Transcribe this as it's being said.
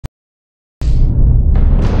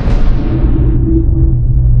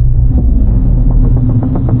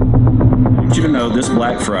you know this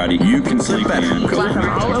Black Friday, you can sleep in.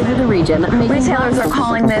 All over the region. Retailers are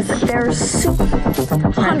calling this their super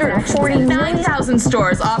 149,000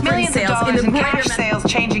 stores offering sales in the cash sales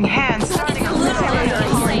changing hands starting in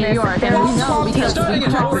New York. Starting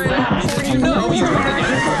in February, you know you want to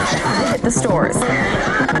get it first. Hit the stores.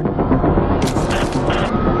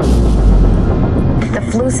 The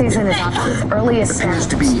flu season is off to its earliest start. Appears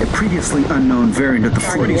to be a previously unknown variant of the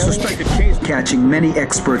flu. Suspected case catching many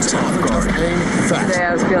experts off guard. Today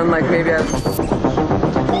I was feeling like maybe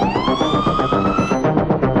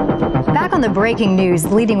Back on the breaking news,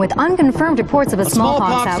 leading with unconfirmed reports of a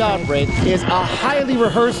smallpox outbreak is a highly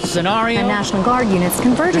rehearsed scenario. And National Guard units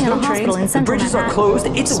converging on a hospital in central Manhattan. The bridges are closed.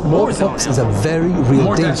 It's a war zone. Smallpox is a very real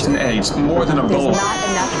More danger. deaths than AIDS, more than Ebola. There's not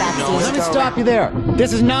enough vaccines. Let me stop you there.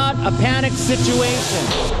 This is not a panic situation.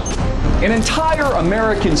 An entire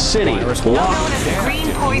American city known as the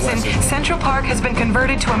green poison, Central Park has been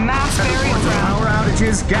converted to a mass burial ground. Power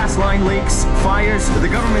outages, gas line leaks, fires. The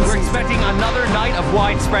government's We're expecting another night of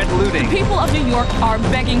widespread looting. People of New York are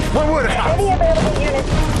begging for any available units.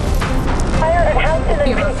 Fire and house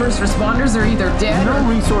in the our first responders are either dead no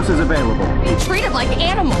resources available. or treated like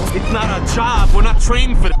animals. It's not our job. We're not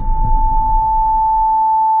trained for that.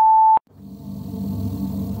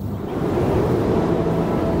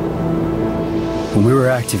 When we were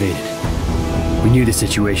activated, we knew the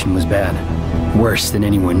situation was bad. Worse than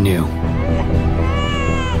anyone knew.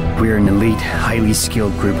 We are an elite, highly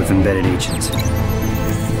skilled group of embedded agents.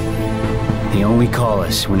 They only call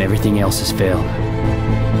us when everything else has failed.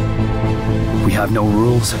 We have no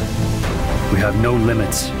rules. We have no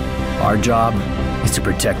limits. Our job is to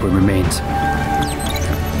protect what remains.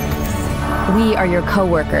 We are your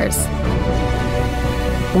co-workers.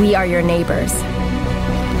 We are your neighbors.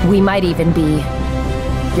 We might even be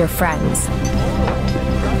your friends.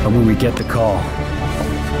 But when we get the call,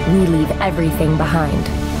 we leave everything behind.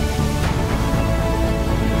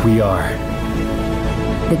 We are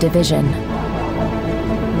the Division.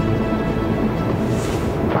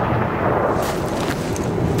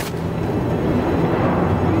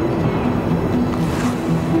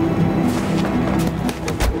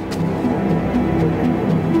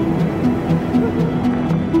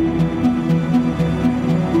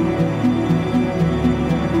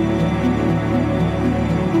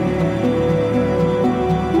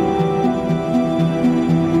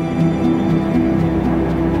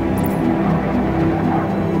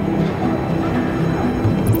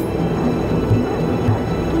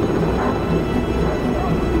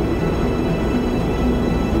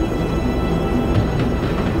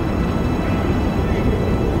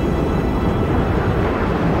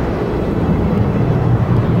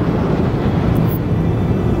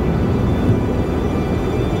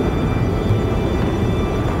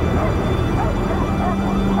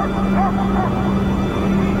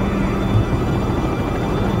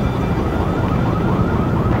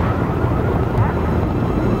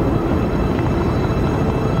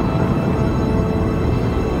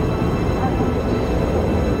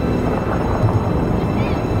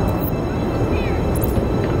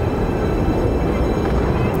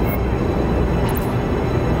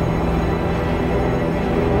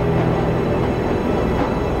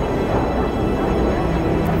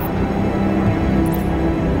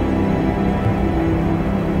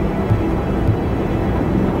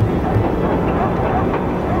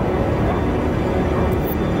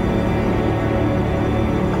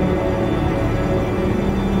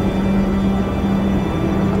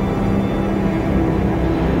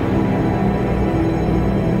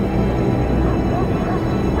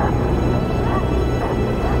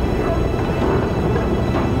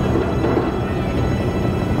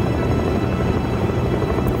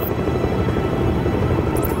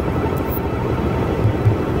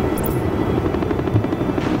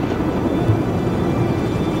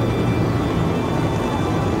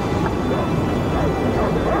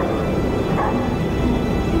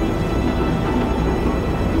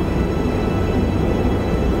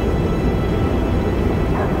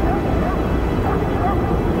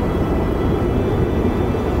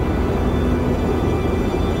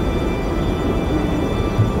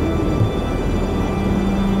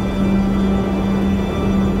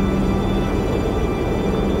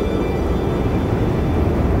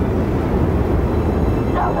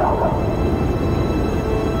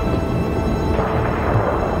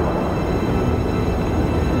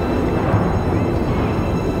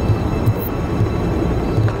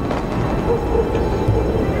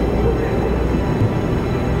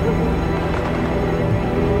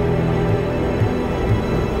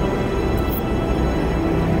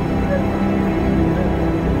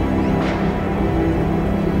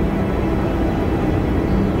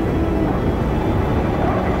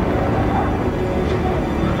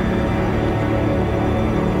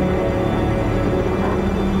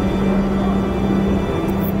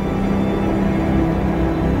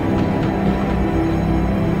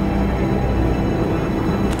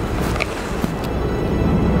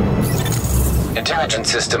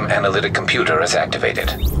 Intelligence System Analytic Computer is activated.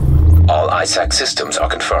 All ISAC systems are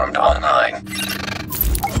confirmed online.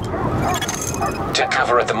 Take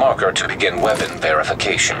cover at the marker to begin weapon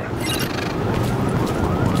verification.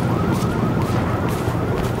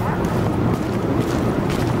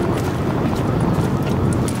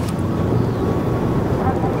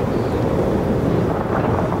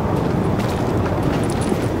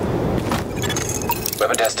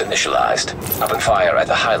 Weapon test initialized. Open fire at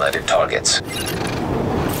the highlighted targets.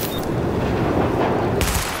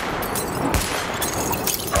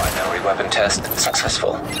 Primary weapon test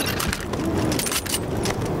successful.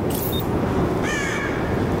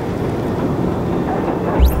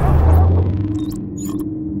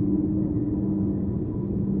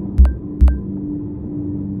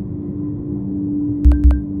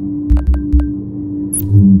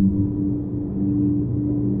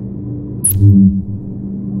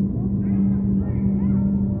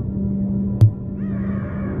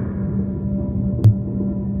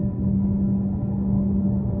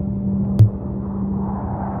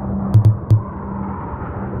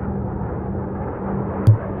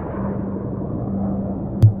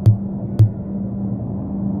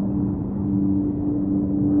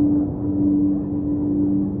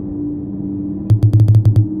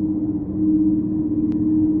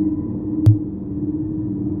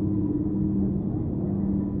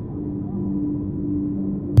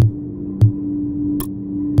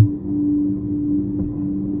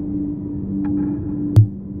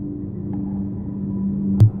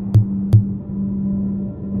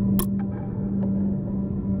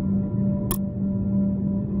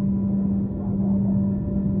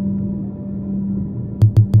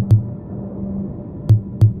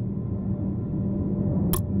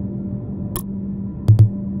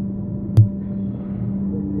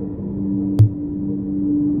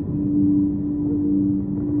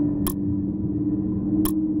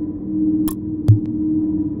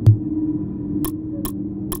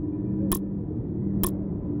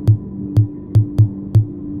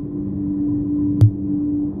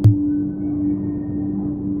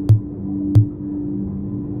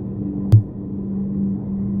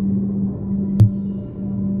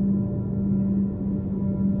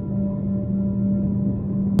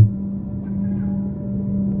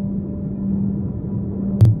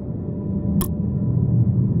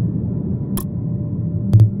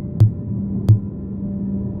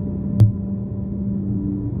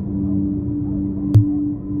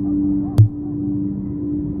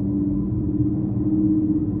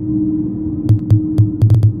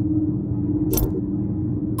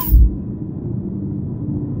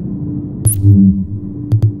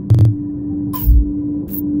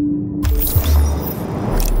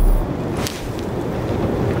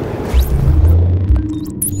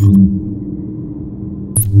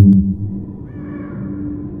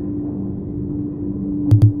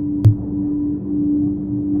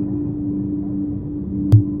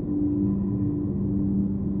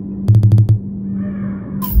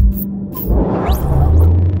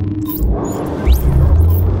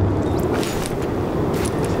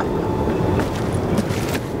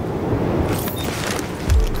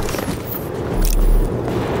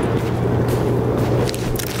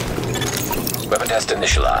 Weapon test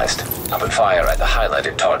initialized. Open fire at the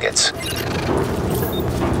highlighted targets.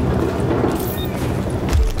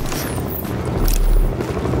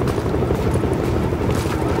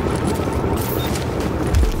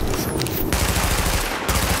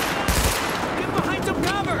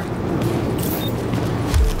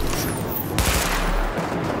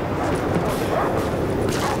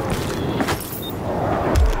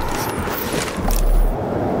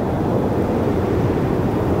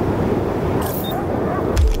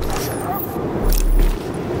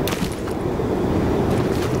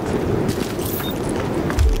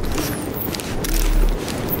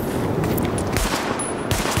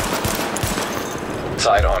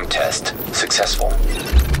 Sidearm test successful.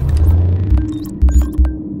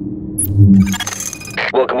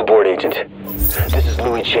 Welcome aboard, Agent. This is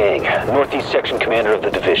Louis Chang, Northeast Section Commander of the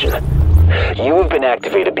Division. You have been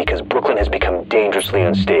activated because Brooklyn has become dangerously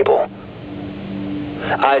unstable.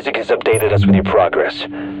 Isaac has updated us with your progress.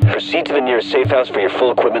 Proceed to the nearest safe house for your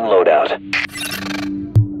full equipment loadout.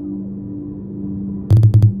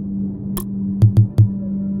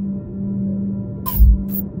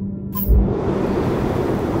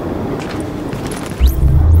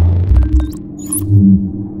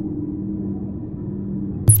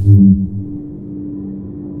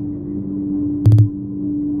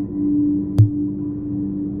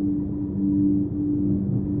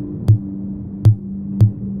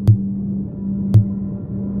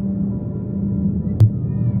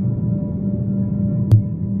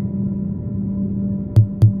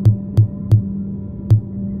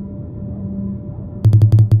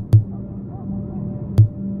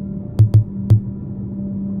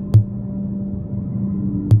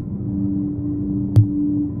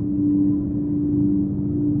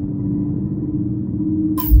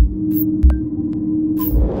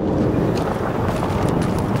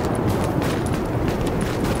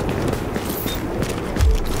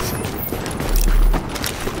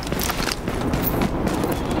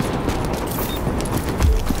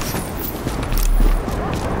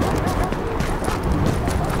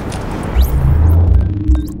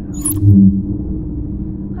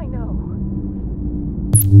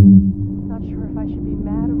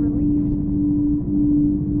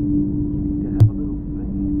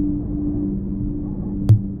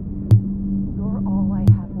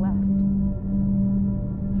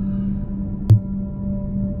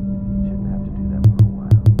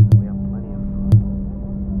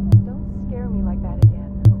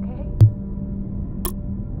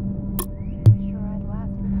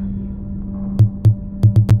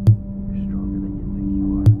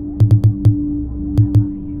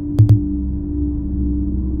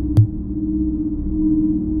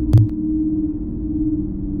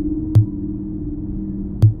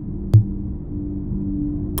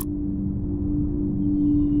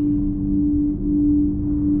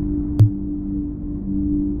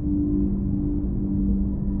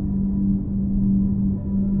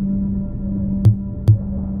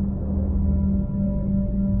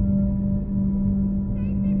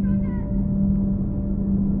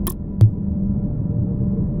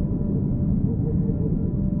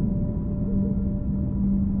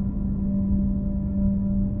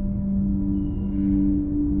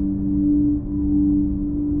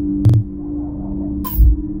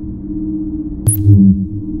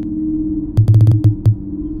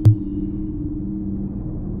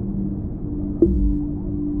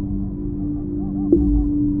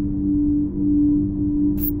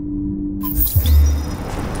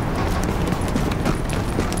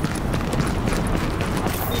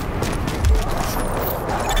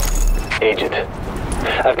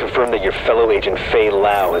 fellow agent Faye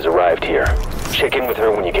Lau has arrived here. Check in with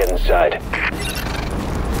her when you get inside.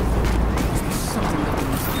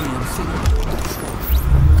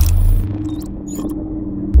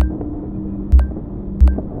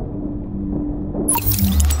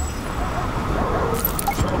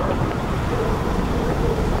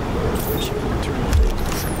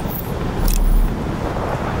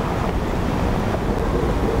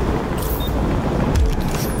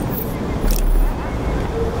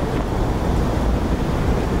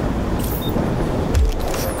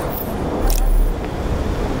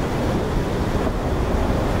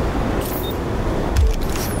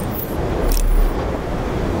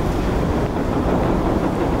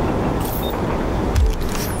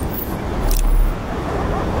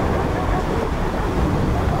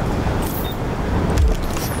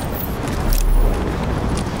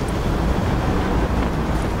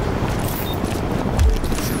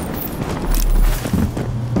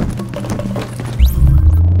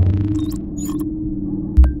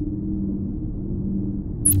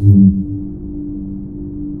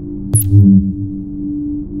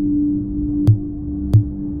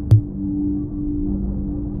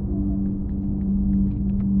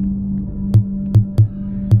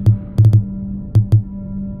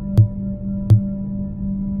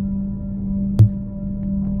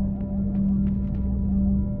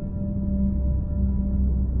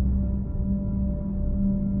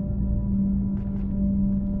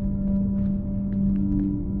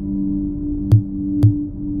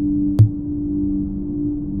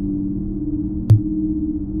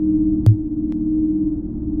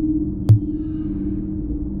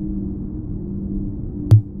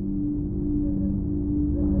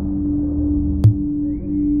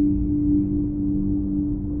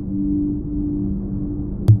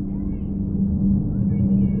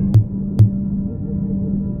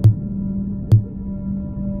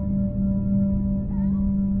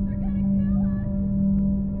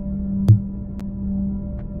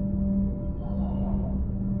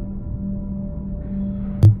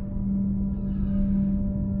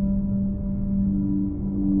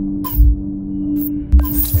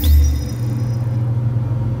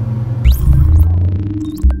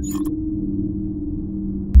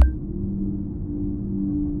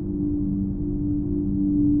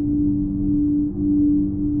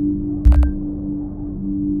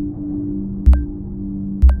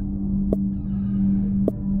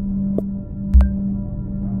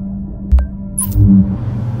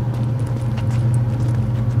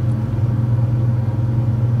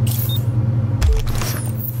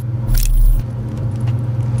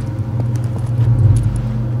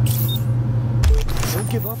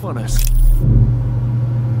 Give up on us.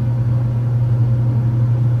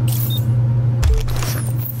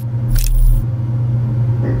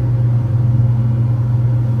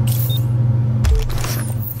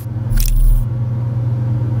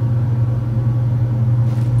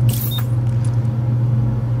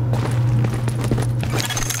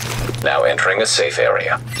 Now entering a safe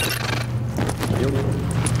area.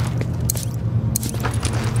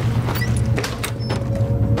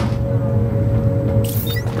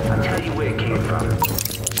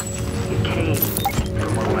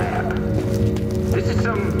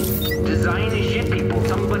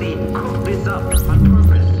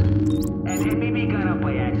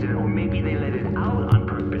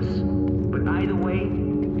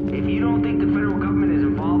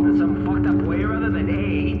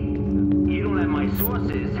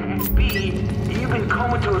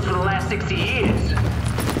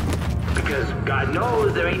 God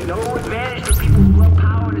knows there ain't no advantage for people who love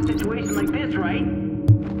power in a situation like this, right?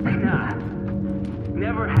 Nah,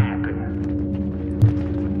 never happened.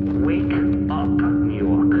 Wake up, New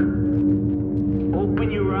York.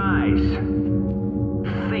 Open your eyes.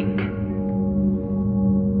 Think.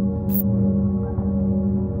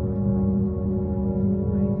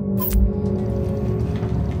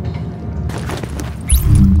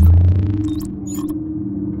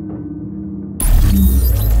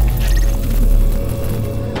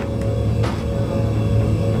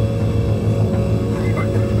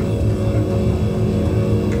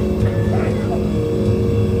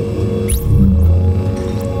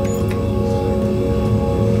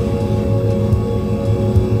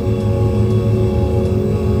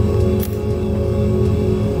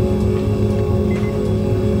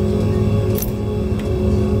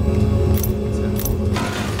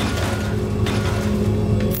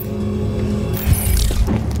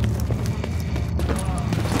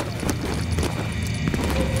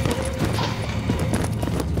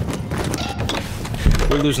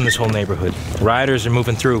 We're losing this whole neighborhood. Rioters are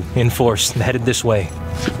moving through, in force, headed this way.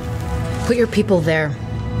 Put your people there.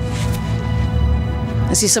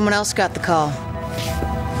 I see someone else got the call.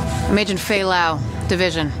 I'm Agent Fei Lau,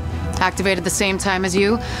 Division. Activated the same time as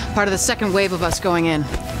you, part of the second wave of us going in.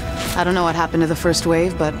 I don't know what happened to the first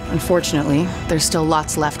wave, but unfortunately, there's still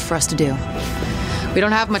lots left for us to do. We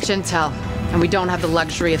don't have much intel, and we don't have the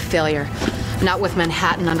luxury of failure. Not with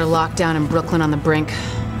Manhattan under lockdown and Brooklyn on the brink.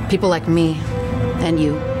 People like me, and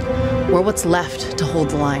you, we're what's left to hold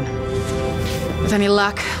the line. With any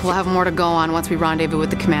luck, we'll have more to go on once we rendezvous with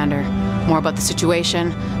the commander. More about the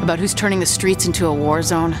situation, about who's turning the streets into a war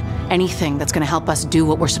zone, anything that's gonna help us do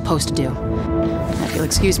what we're supposed to do. If you'll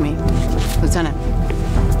excuse me, Lieutenant.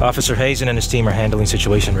 Officer Hazen and his team are handling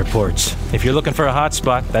situation reports. If you're looking for a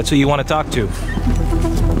hotspot, that's who you want to talk to.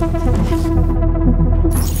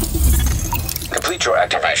 Complete your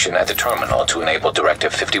activation at the terminal to enable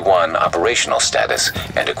Directive 51 operational status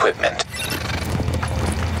and equipment.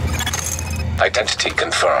 Identity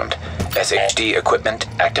confirmed. SHD equipment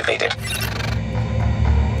activated.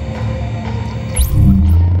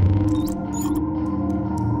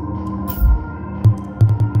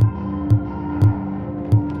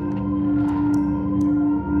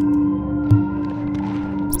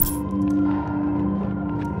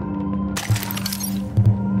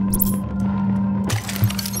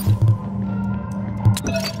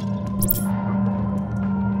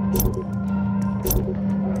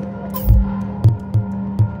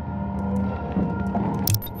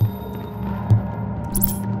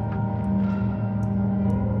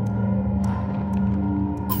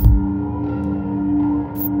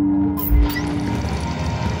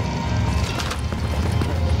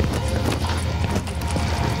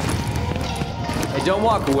 Don't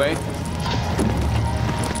walk away.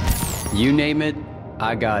 You name it,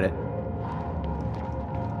 I got it.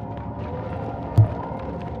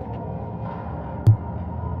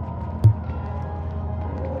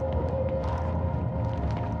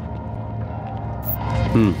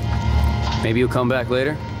 Maybe you'll come back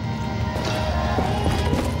later?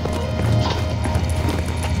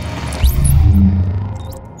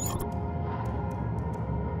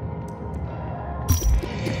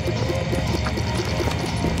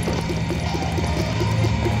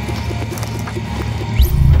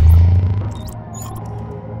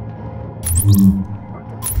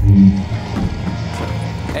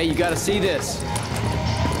 Hey, you gotta see this.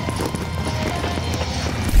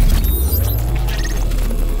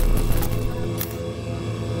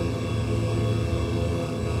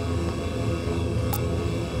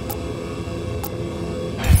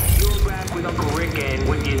 You're back with Uncle Rick and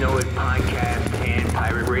Wouldn't You Know It podcast and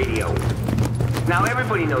pirate radio. Now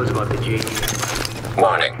everybody knows about the JOJO.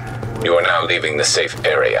 Warning. You are now leaving the safe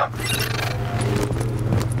area.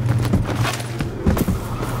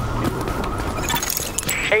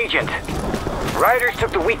 Agent, rioters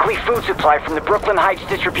took the weekly food supply from the Brooklyn Heights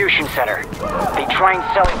Distribution Center. They try and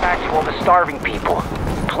sell it back to all the starving people.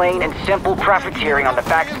 Plain and simple profiteering on the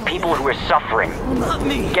backs of people who are suffering. Not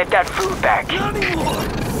me. Get that food back. Not anymore.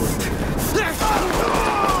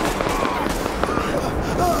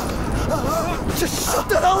 Just shut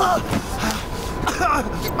the hell up.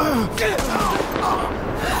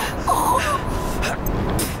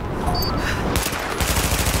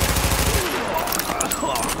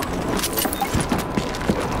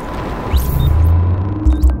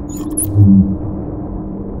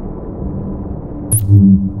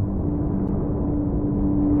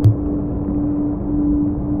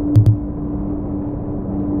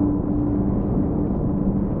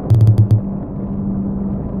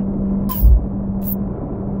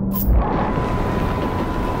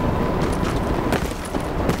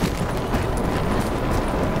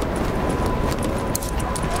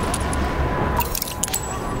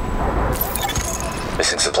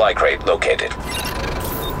 Missing supply crate located.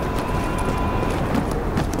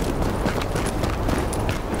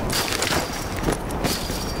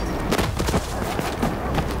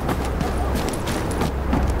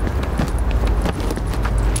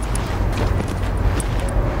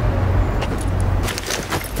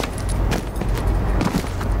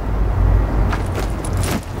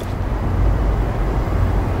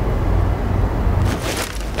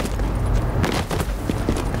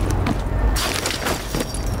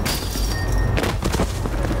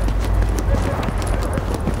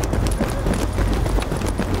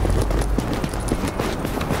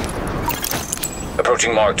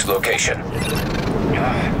 Approaching marked location.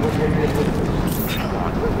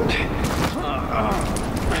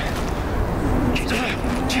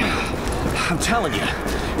 I'm telling you,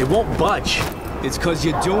 it won't budge. It's 'cause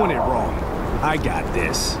you're doing it wrong. I got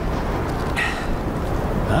this.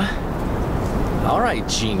 Huh? All right,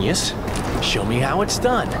 genius. Show me how it's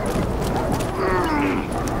done.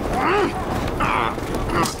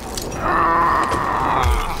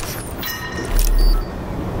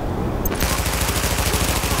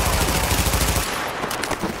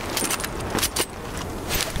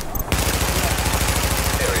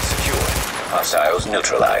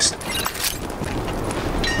 neutralized.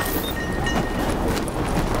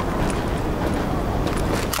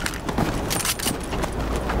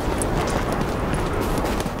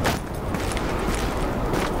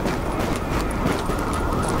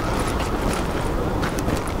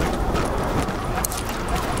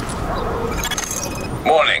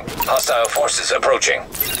 Warning, hostile forces approaching.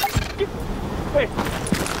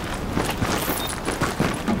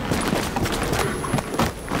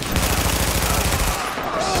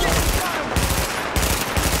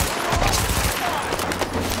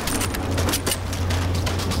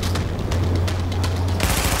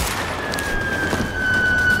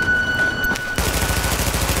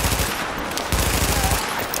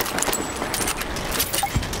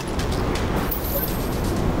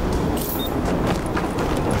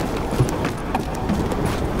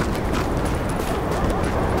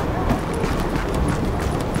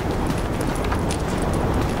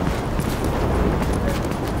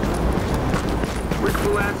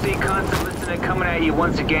 Clancy, constant listener coming at you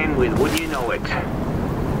once again with Wouldn't You Know It.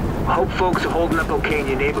 Hope folks are holding up okay in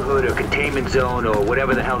your neighborhood or containment zone or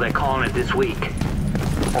whatever the hell they're calling it this week.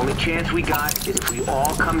 Only chance we got is if we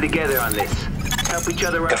all come together on this. Help each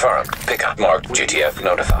other out. Confirmed. Pickup marked. GTF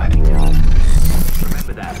notified.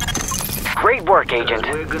 Remember that. Great work, Agent.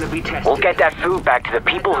 We're gonna be tested. We'll get that food back to the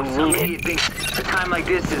people who need it. Think a time like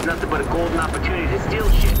this is nothing but a golden opportunity to steal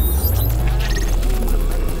shit.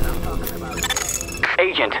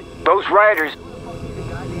 Agent, those rioters...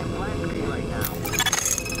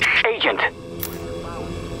 Agent!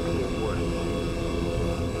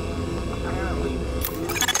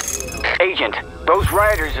 Agent, those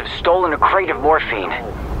rioters have stolen a crate of morphine.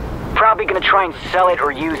 Probably gonna try and sell it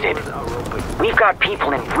or use it. We've got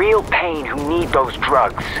people in real pain who need those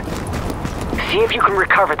drugs. See if you can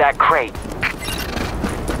recover that crate.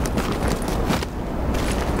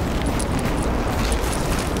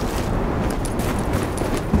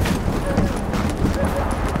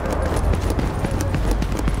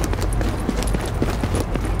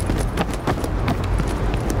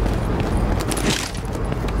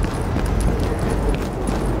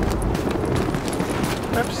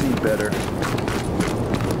 Pepsi better.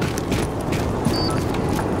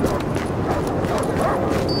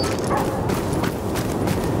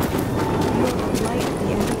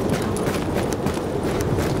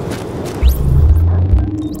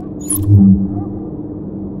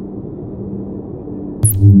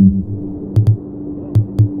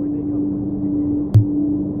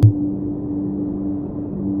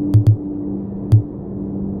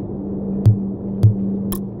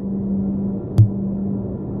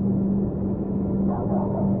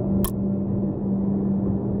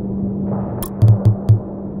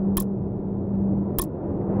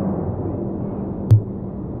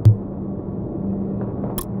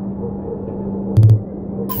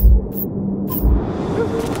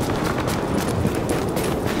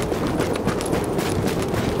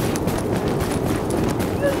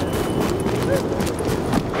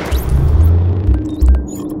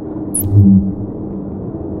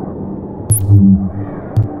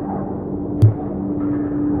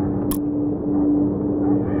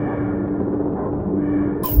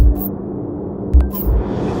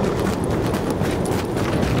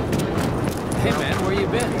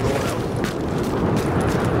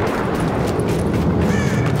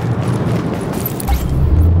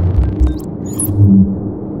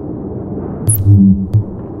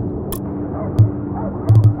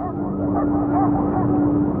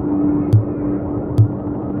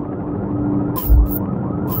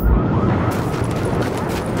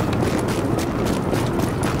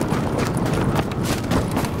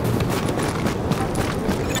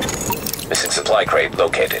 Missing supply crate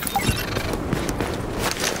located.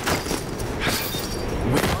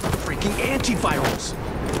 Freaking antivirals!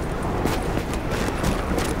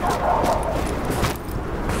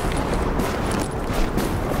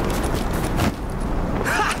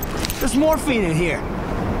 Ha! There's morphine in here.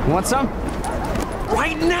 Want some?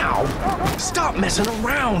 Right now? Stop messing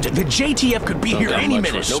around. The JTF could be here any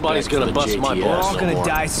minute. Nobody's gonna bust my balls. We're all gonna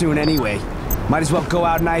die soon anyway. Might as well go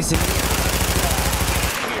out nice and...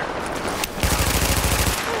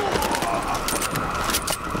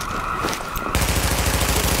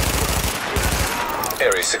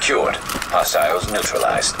 Area secured. Hostiles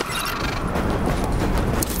neutralized.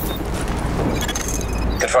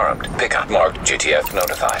 Confirmed. Pickup marked. GTF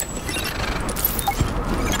notified.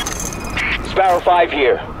 Sparrow 5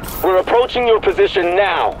 here. We're approaching your position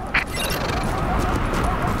now.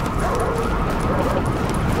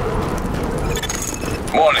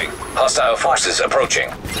 Warning. Hostile forces approaching.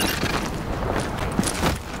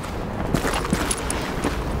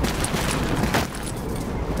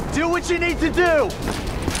 Do what you need to do!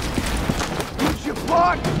 Use your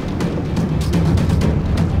block!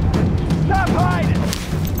 Stop hiding!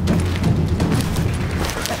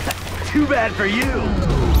 Too bad for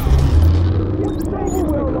you!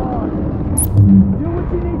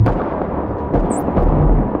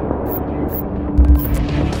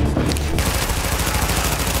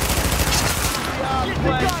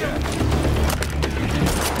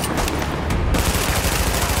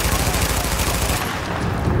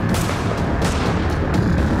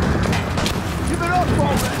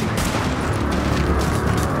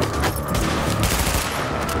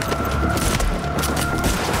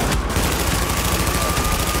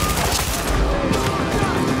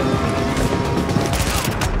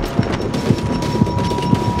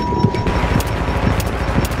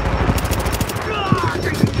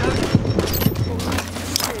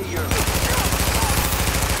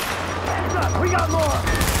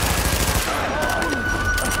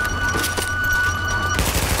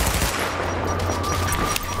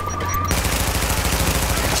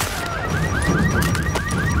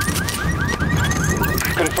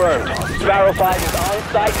 Confirmed. Sparrow 5 is on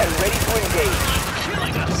site and ready to engage.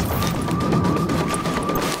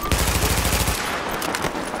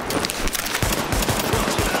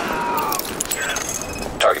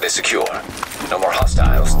 Target is secure. No more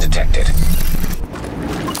hostiles detected.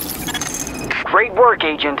 Great work,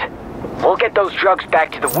 Agent. We'll get those drugs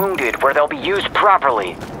back to the wounded where they'll be used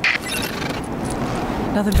properly.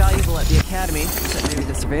 Nothing valuable at the Academy, except maybe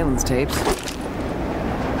the surveillance tapes.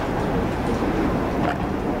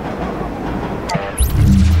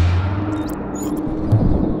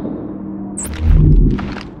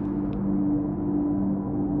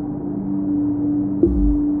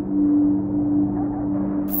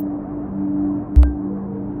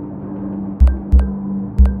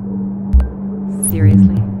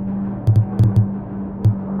 Seriously?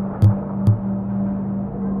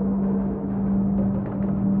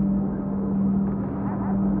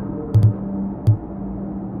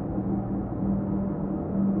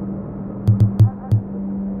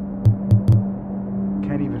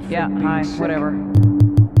 Can't even Yeah, hi, whatever.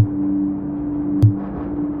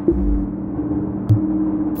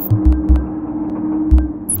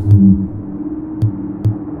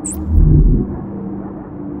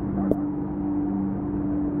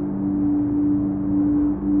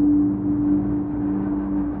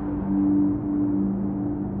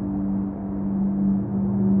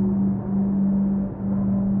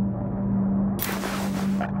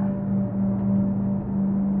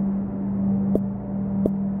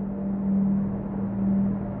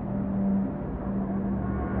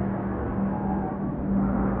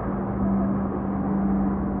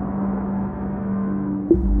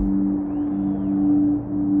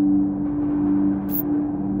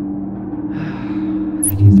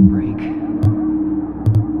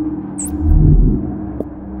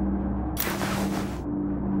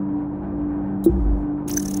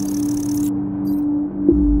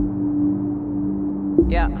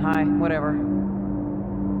 Yeah, hi, whatever.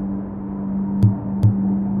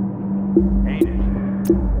 Ain't it?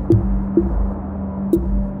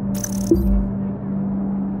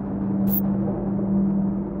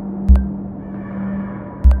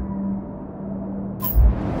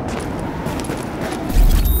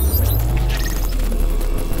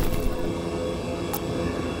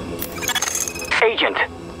 Agent,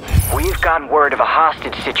 we've gotten word of a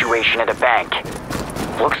hostage situation at a bank.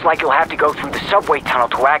 Looks like you'll have to go through the subway tunnel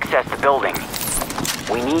to access the building.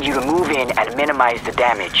 We need you to move in and minimize the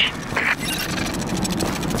damage.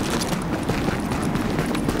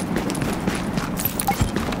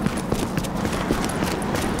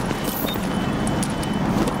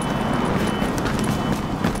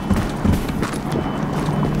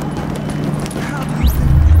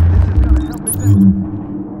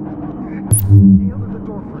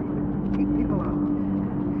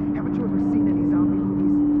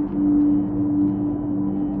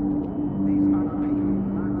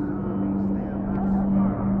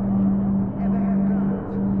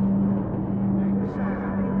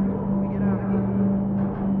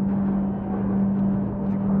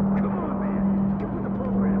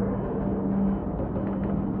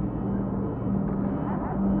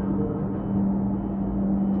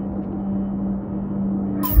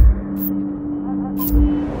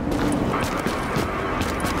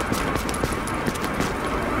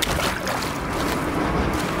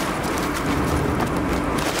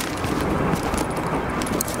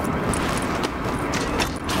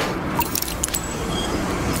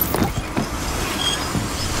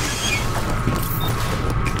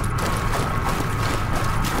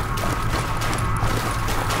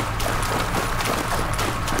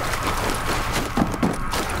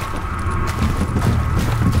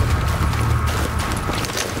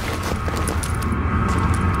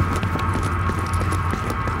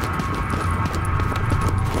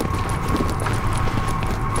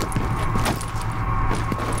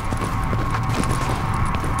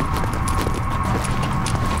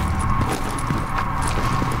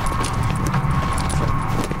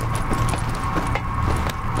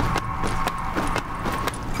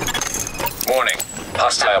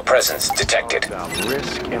 Hostile presence detected.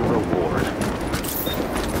 Risk and reward.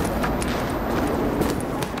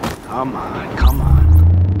 Come on, come on.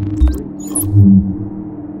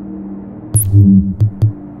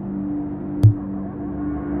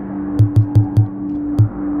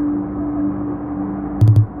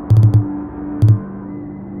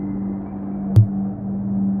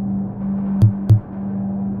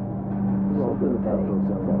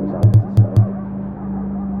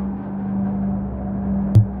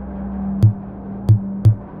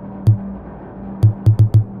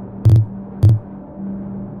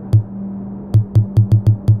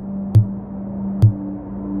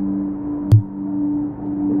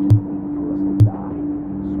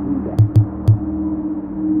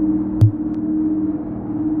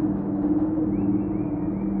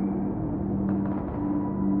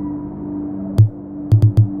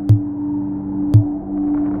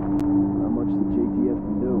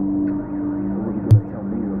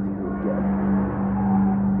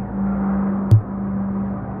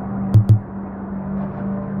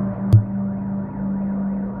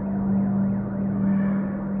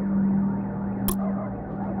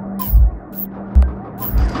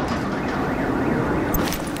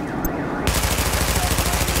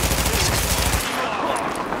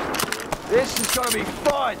 This is gonna be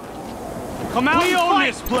fun! Come out We and own fight.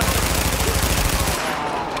 this place!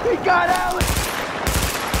 We got Alex!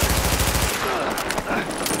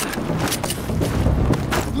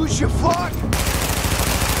 Lose your flock!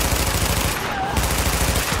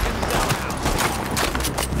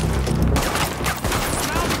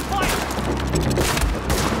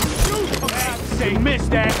 Say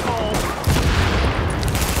missed, asshole!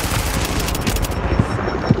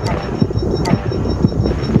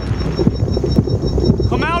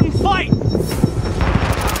 Come out and fight!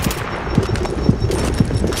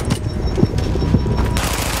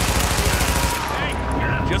 Hey,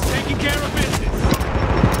 just taking care of business.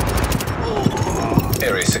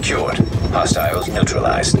 Area secured. Hostiles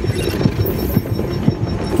neutralized.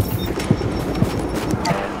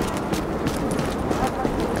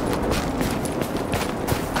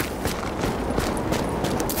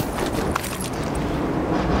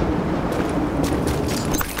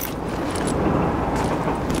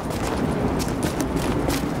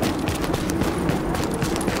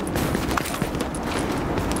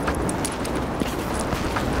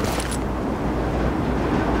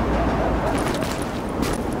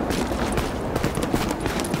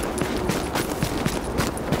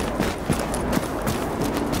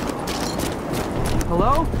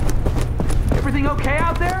 Hello? Everything okay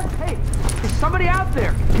out there? Hey, is somebody out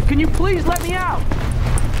there? Can you please let me out?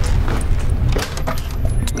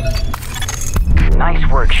 Nice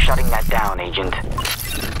work shutting that down, Agent.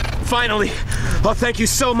 Finally! Oh, thank you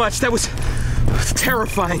so much. That was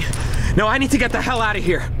terrifying. No, I need to get the hell out of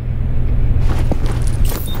here.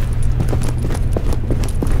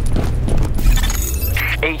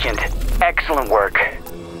 Agent, excellent work.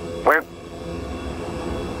 We're...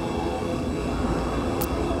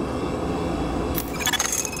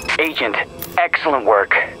 Agent, excellent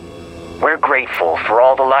work. We're grateful for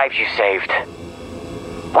all the lives you saved.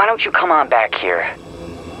 Why don't you come on back here?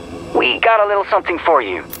 We got a little something for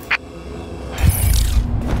you.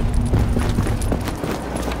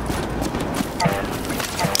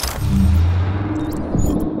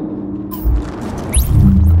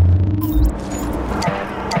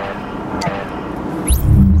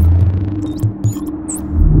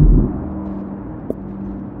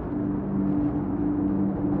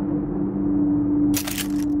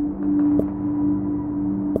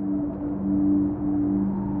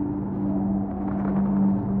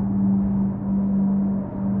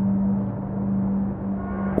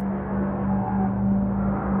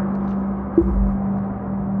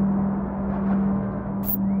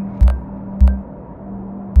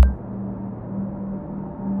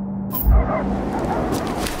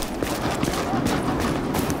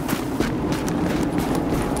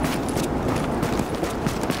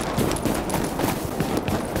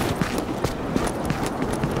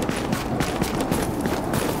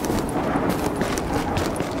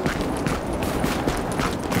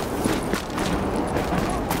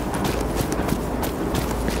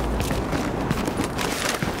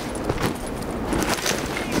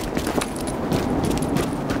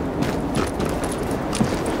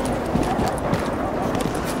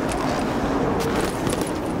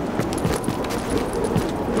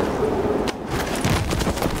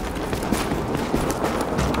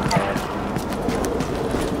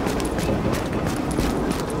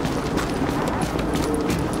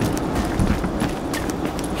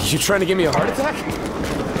 You trying to give me a heart attack?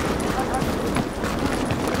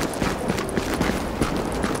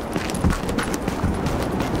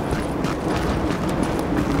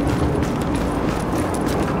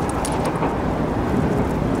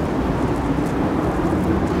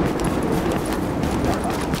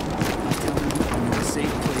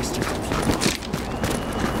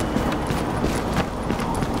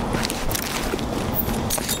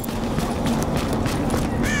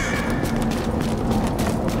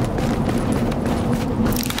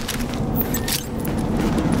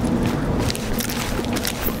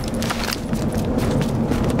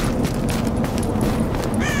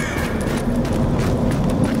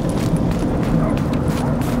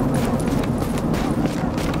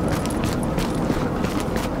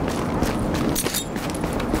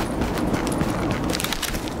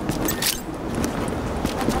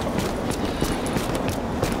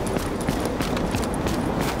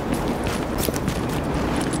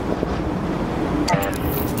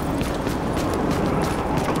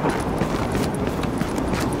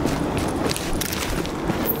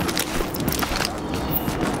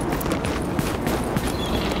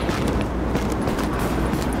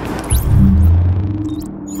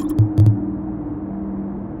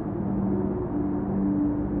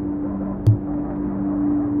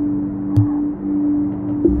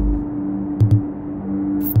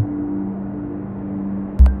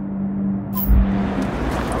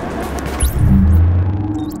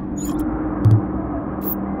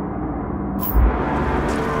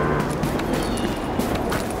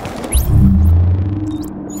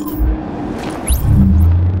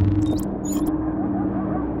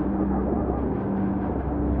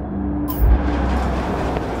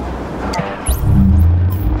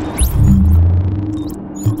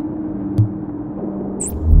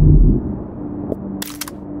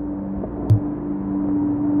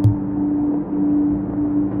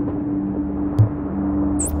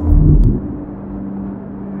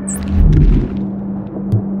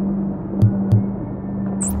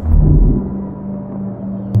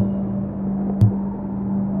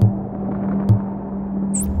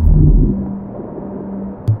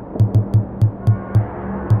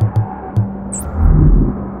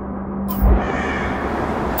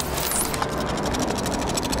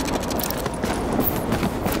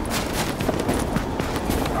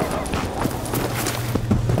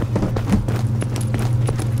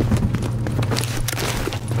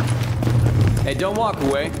 don't walk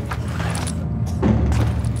away.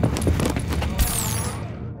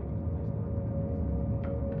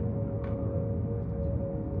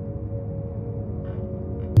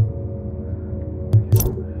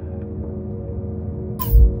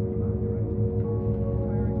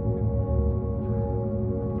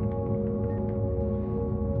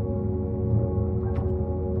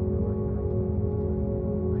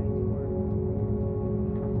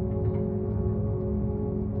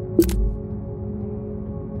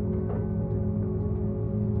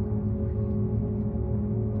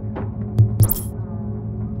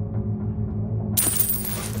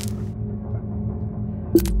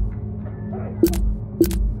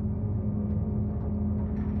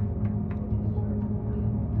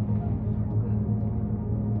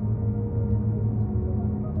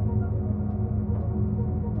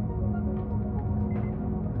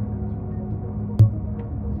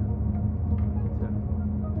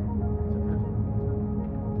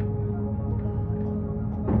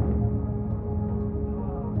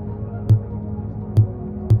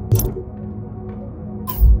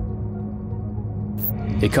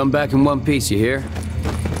 They come back in one piece, you hear?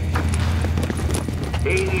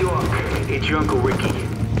 Hey, New York, it's your Uncle Ricky.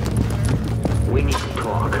 We need to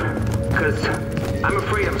talk, because I'm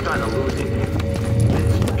afraid I'm starting to lose it.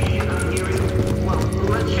 This shit I'm hearing, well,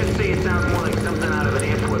 let's just say it sounds more like something out of an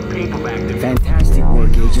airport paperback than... Fantastic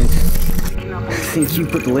work, Agent. I think you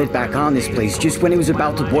put the lid back on this place just when it was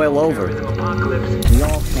about to boil over. We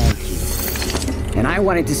all thank you. And I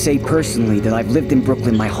wanted to say personally that I've lived in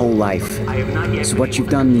Brooklyn my whole life. So what you've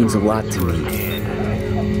done means a lot to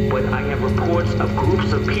me. But I have reports of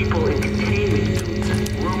groups of people in containment suits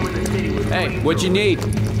roaming the city with... Hey, what you need?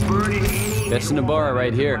 Best in the bar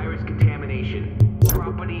right here. Virus contamination.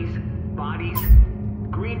 Properties, bodies.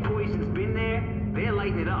 Green poison's been there. They're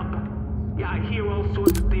lighting it up. Yeah, I hear all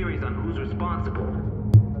sorts of theories on who's responsible.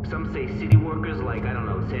 Some say city workers like, I don't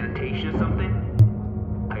know, sanitation or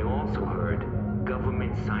something. I also heard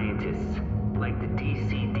government scientists, like the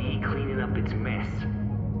DCD cleaning up its mess.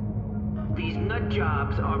 These nut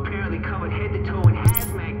jobs are apparently covered head to toe in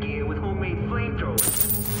hazmat gear with homemade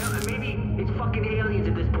flamethrowers. Maybe it's fucking aliens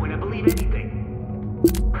at this point. I believe anything.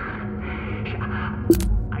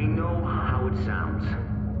 I know how it sounds.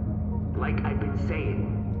 Like I've been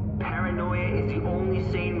saying, paranoia is the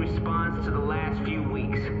only sane response to the last few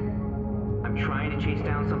weeks. I'm trying to chase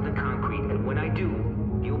down something concrete, and when I do,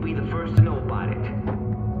 you'll be the first to know about it.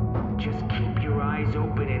 Just keep your eyes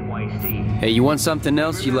open, NYC. Hey, you want something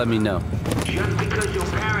else? You let me know. Just because you're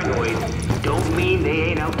paranoid, don't mean they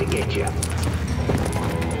ain't out to get you.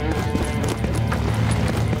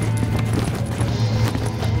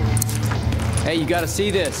 Hey, you gotta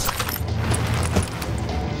see this.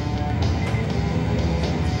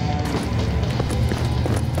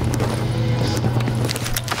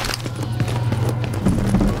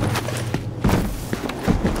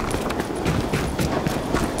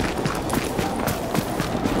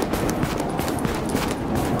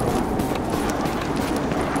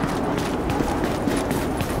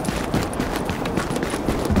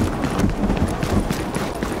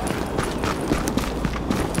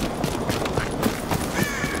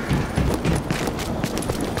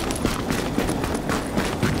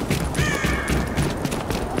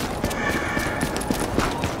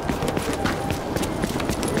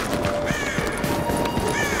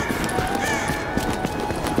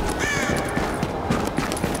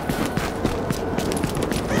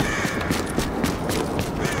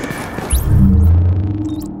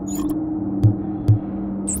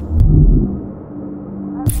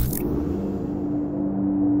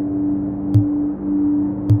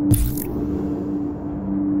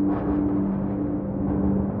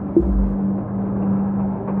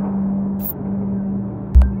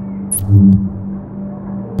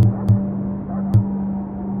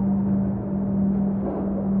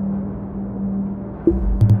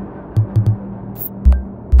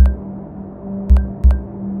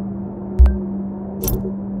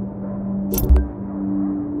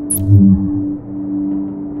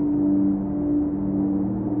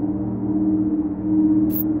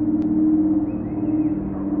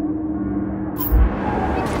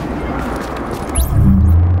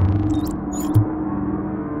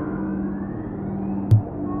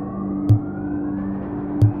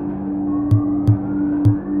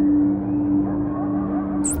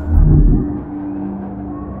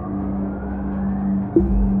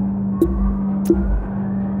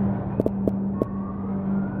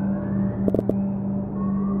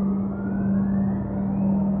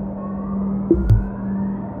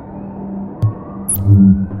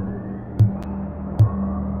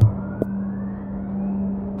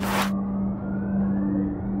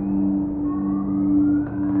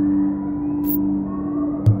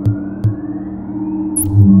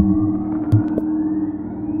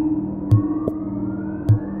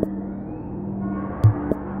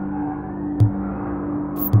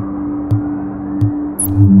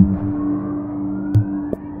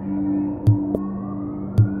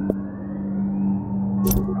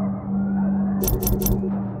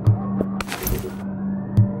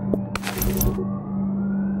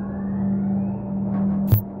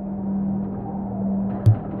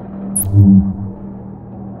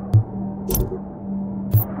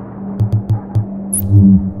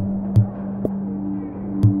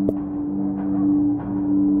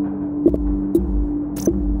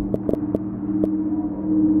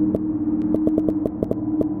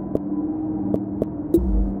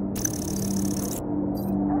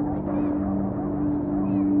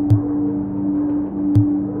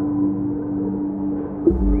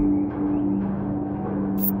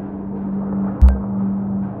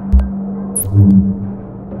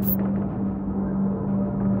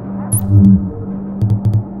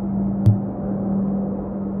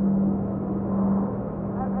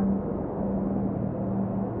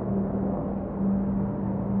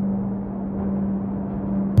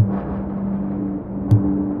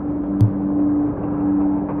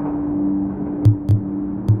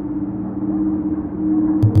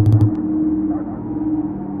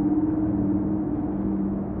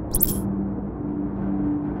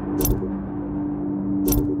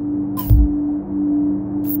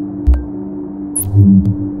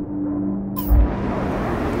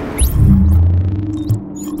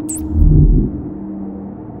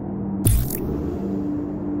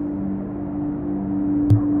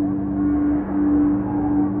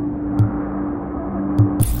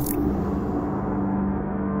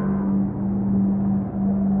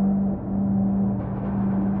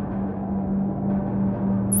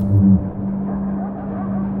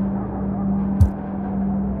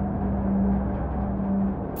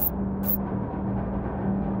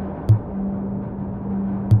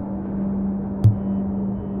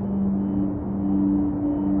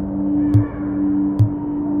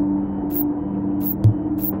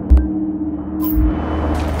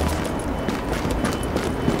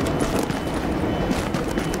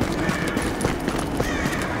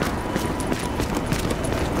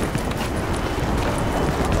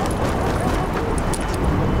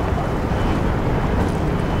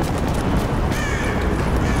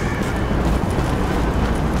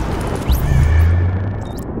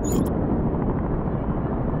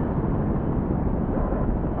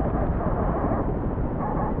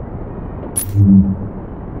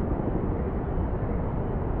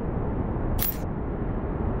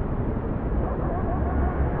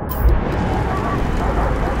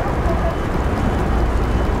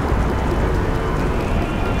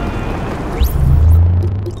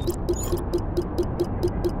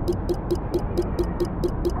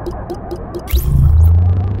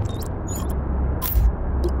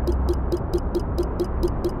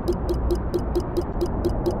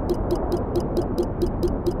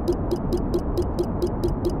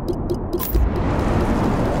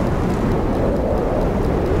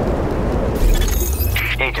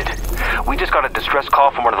 Distress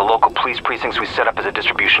call from one of the local police precincts we set up as a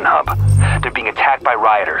distribution hub. They're being attacked by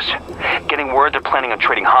rioters. Getting word they're planning on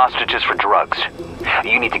trading hostages for drugs.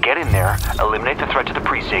 You need to get in there, eliminate the threat to the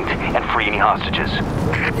precinct, and free any hostages.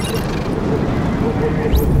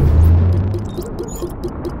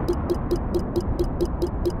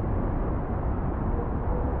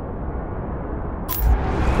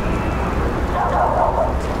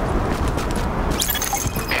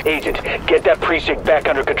 Agent, get that precinct back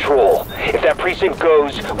under control. If that precinct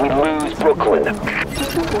goes, we lose Brooklyn.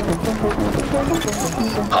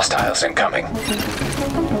 Hostiles incoming.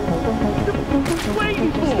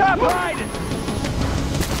 Wait! Stop hiding!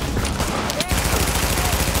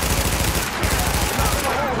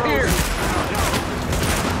 Here!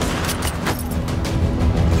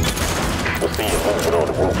 We'll see you moving on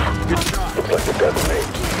the roof. Good shot. Looks like the devil made.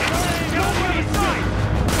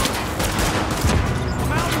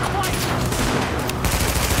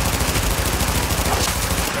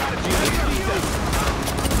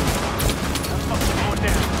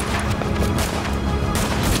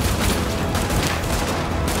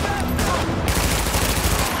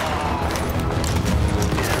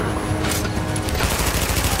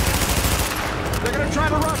 They're gonna try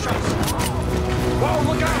to rush us! Whoa,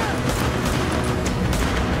 look out!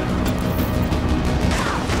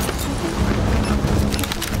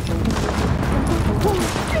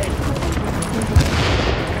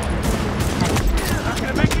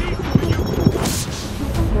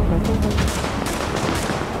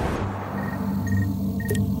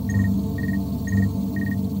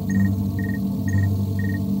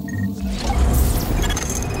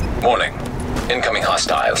 Warning. Incoming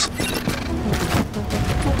hostiles.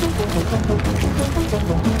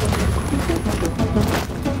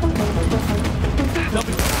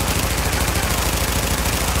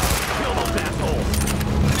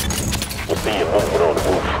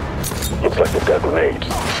 grenades.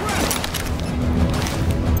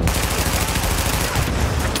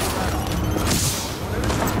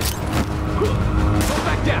 Go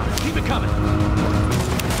back down. Keep it coming.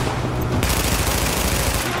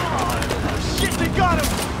 Oh, shit, they got him!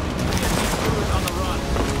 On the run.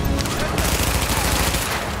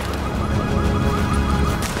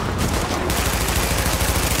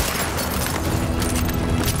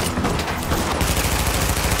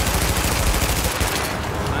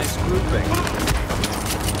 Nice grouping.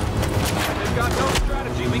 They've got no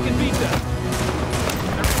strategy. We can beat them.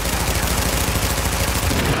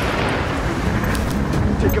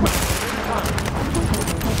 Take him out.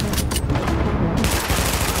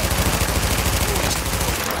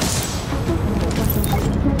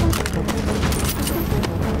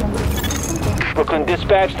 Brooklyn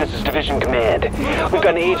Dispatch, this is Division Command. We've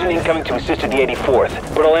got an agent incoming to assist at the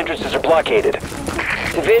 84th, but all entrances are blockaded.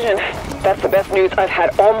 Division, that's the best news I've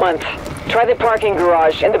had all month. Try the parking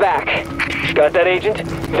garage in the back. Got that, Agent?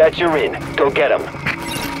 That's your in. Go get him.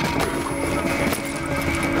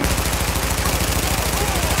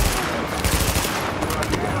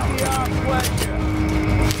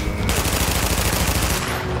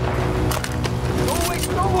 Don't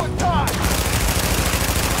waste no more time!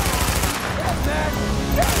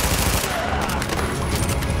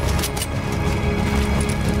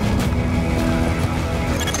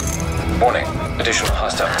 Warning. Additional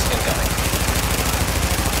hostiles incoming.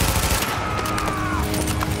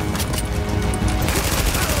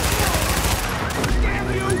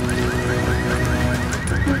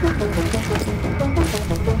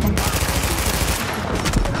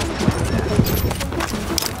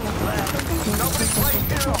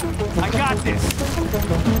 I got this!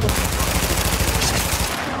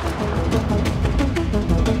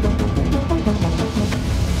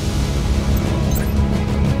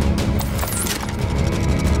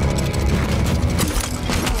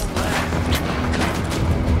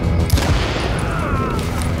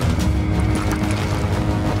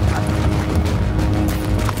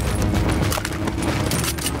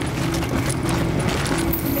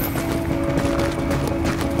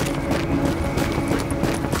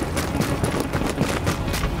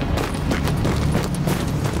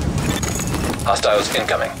 Hostiles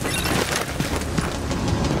incoming.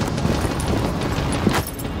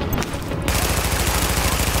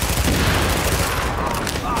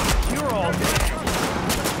 You're all dead.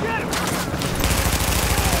 Get him!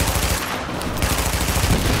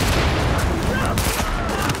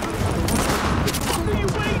 What are you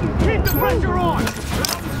waiting? Keep the pressure on!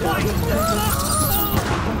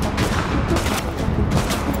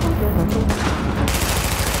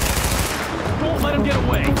 Don't let him get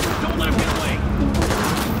away! Don't let him get away!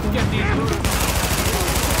 Get these.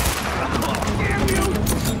 Oh, damn you!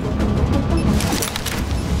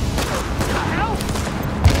 The hell?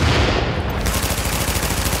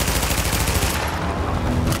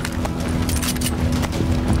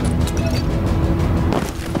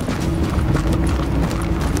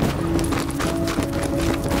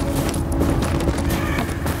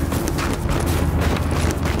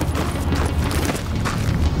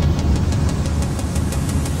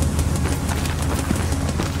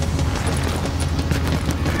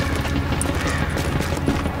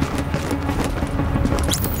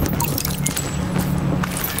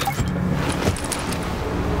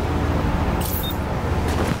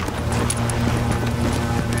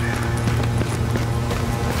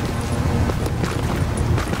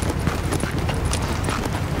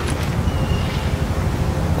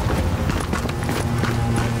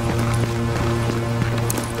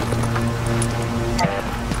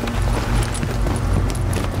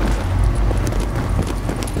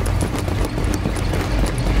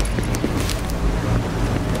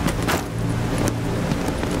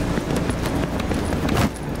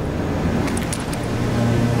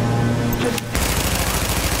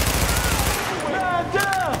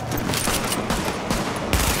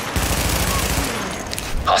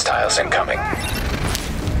 Hostiles incoming.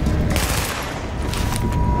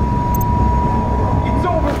 It's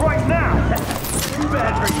over right now! Too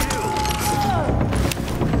bad for you!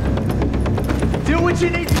 Do what you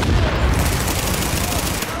need to do!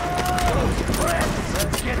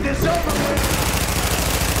 Let's get this over with!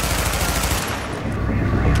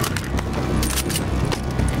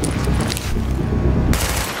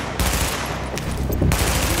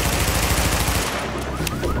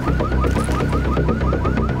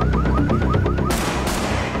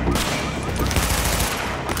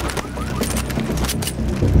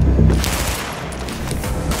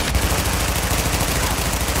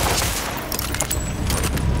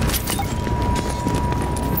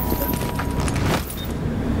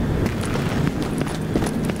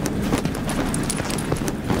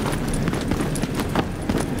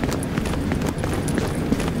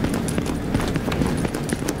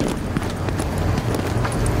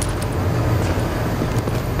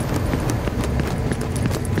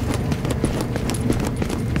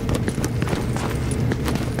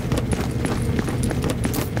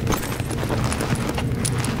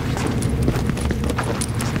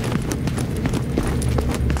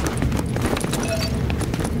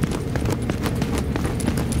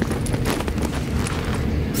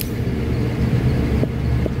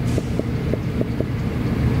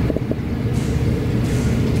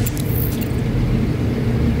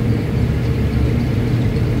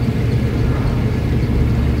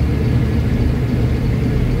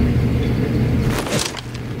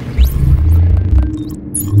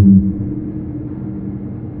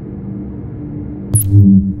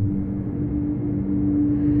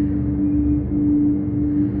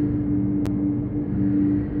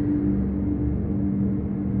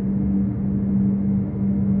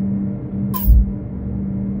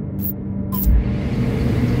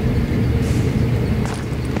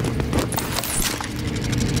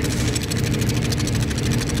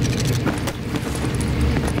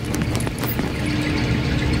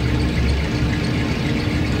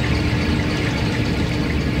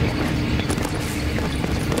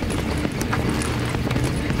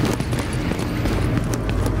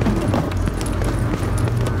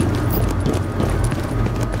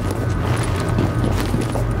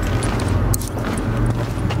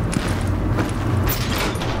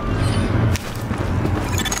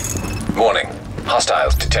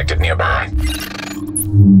 detected nearby.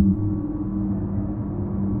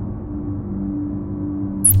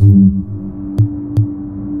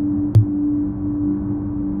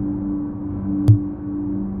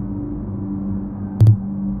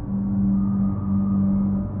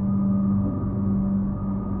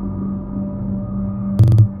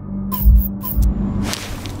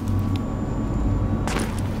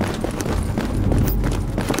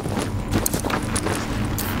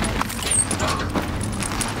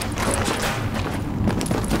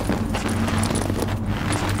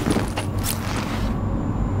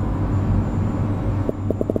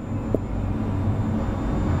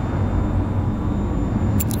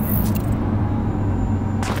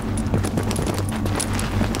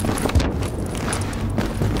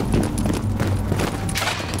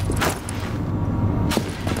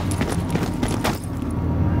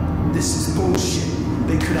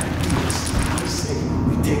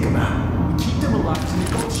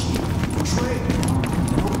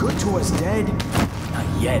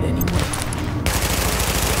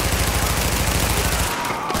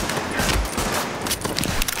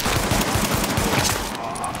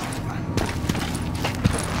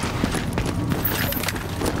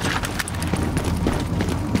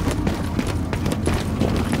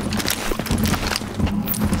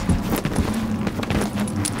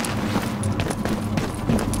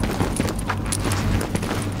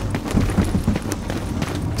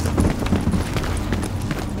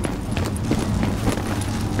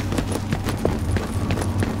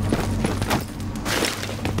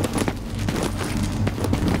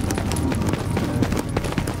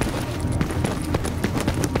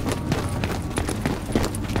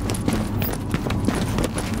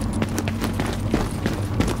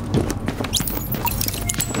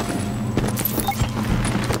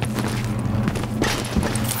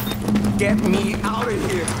 Get me out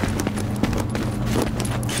of here!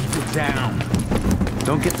 Keep it down.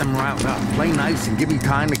 Don't get them riled up. Play nice and give me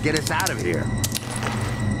time to get us out of here.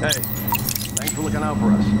 Hey, thanks for looking out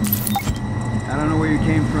for us. I don't know where you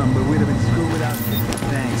came from, but we'd have been screwed without you.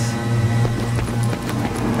 Thanks.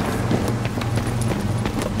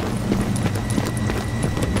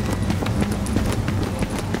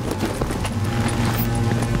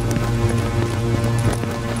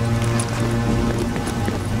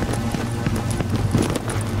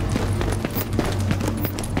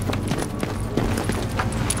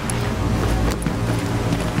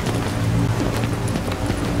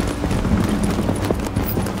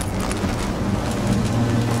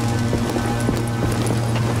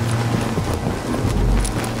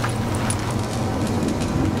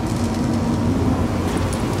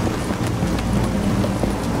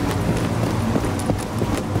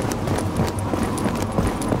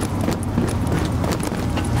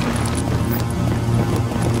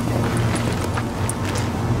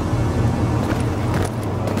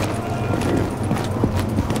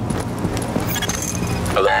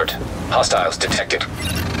 Alert. Hostiles detected.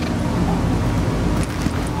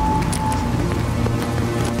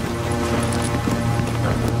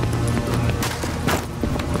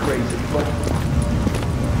 Crazy fuck.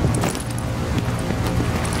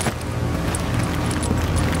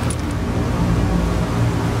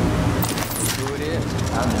 Who it is?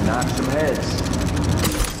 Time to knock some heads.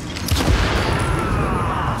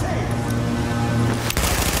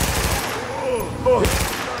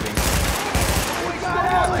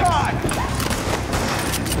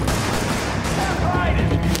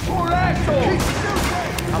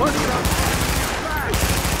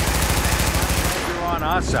 On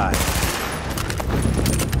our side.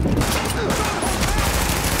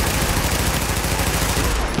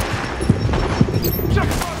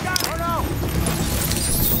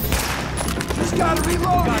 Just gotta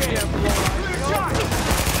reload here.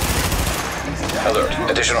 Alert.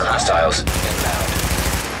 Additional hostiles inbound.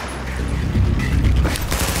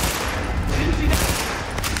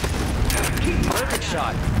 Perfect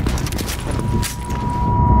shot.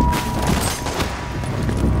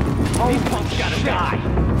 These punks gotta die.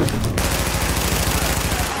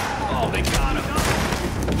 Oh, they got him.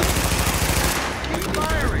 Keep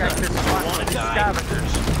firing. This is one of the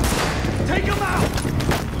scavengers. Take him out.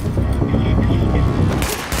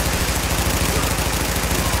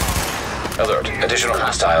 Alert. Additional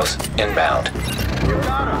hostiles inbound. You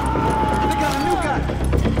got him. They got a new guy.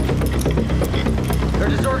 They're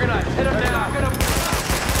disorganized. Hit him now.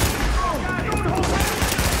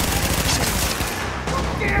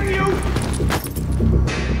 Damn you!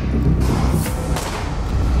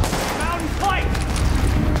 Mountain fight!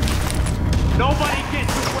 Nobody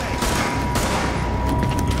gets away!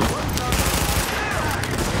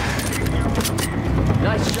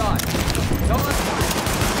 Nice shot. Don't let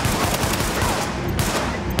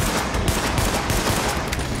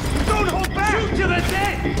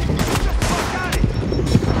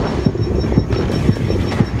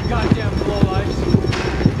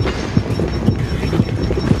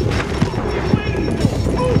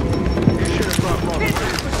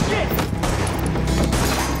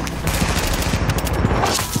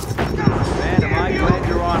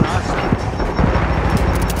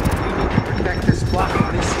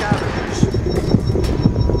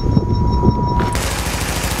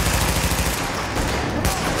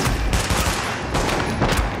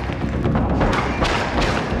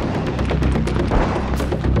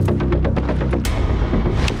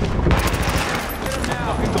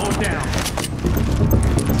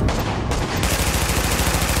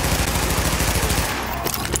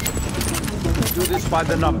by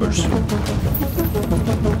the numbers.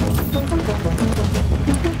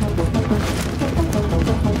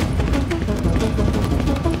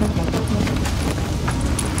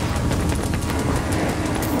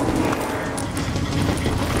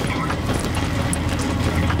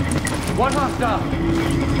 One hostile.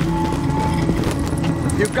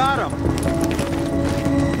 You got him.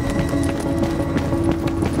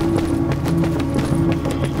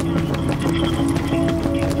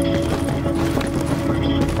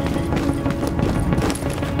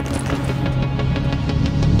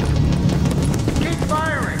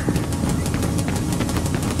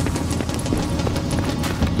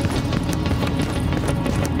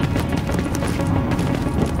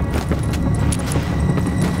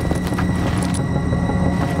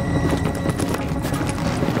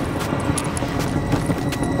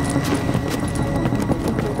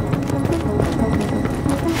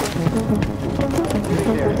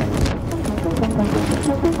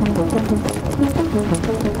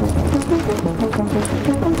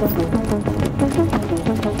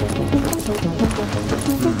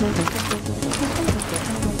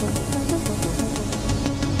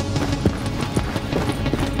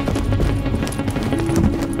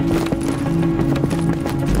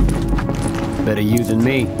 Better you than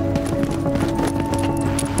me.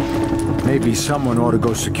 Maybe someone ought to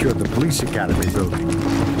go secure the police academy building,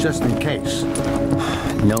 just in case.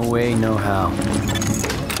 No way, no how.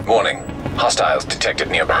 Warning. Hostiles detected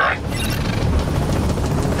nearby.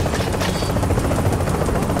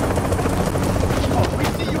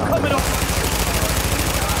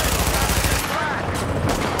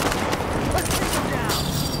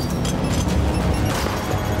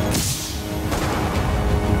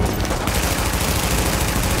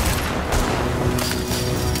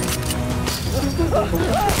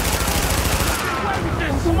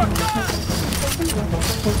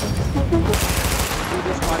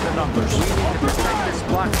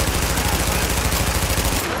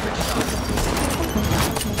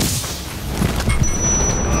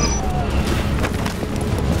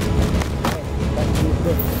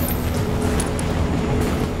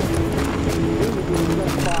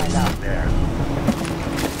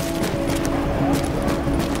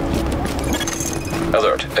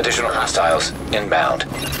 Alert. Additional hostiles inbound.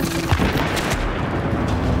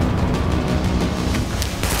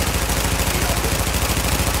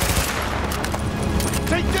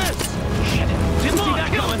 Take this! Shit! Didn't see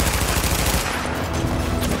that coming!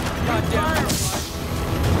 Goddamn!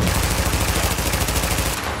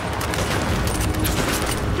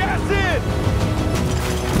 Gas in!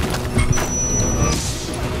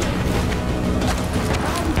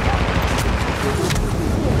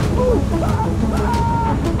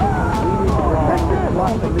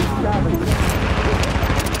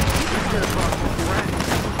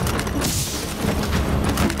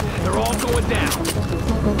 They're all going down.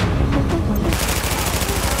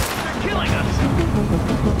 They're killing us.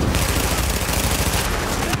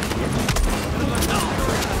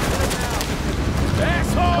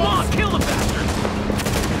 Assholes! Come on, kill the bastards!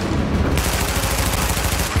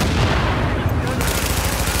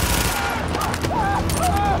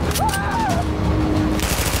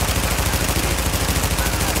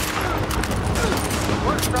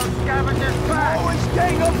 What's those scavengers back? Always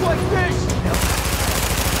gang up like this!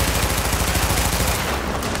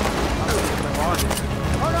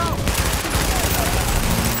 Oh no!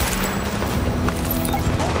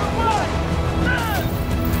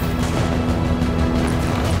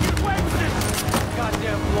 Get away with this!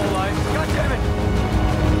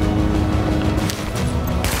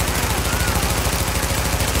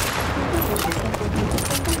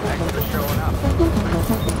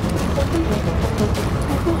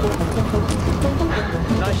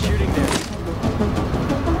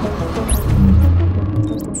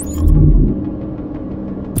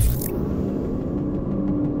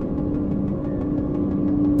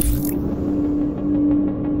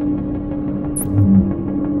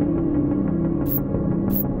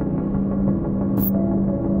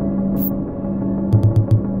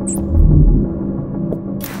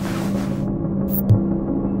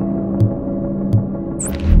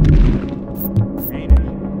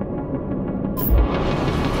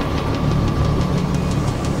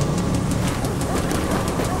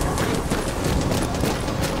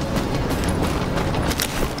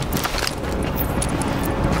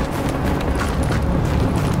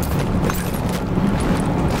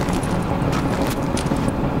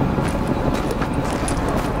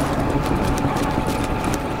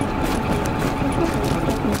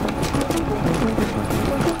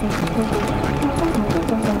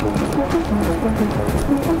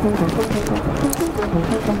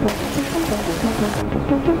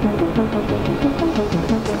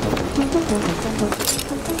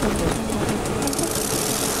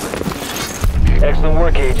 Excellent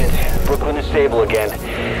work, Agent. Brooklyn is stable again.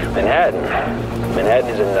 Manhattan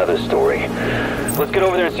is another story. Let's get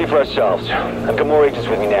over there and see for ourselves. I've got more agents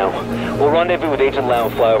with me now. We'll rendezvous with Agent Lau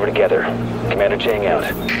and fly over together. Commander Chang out.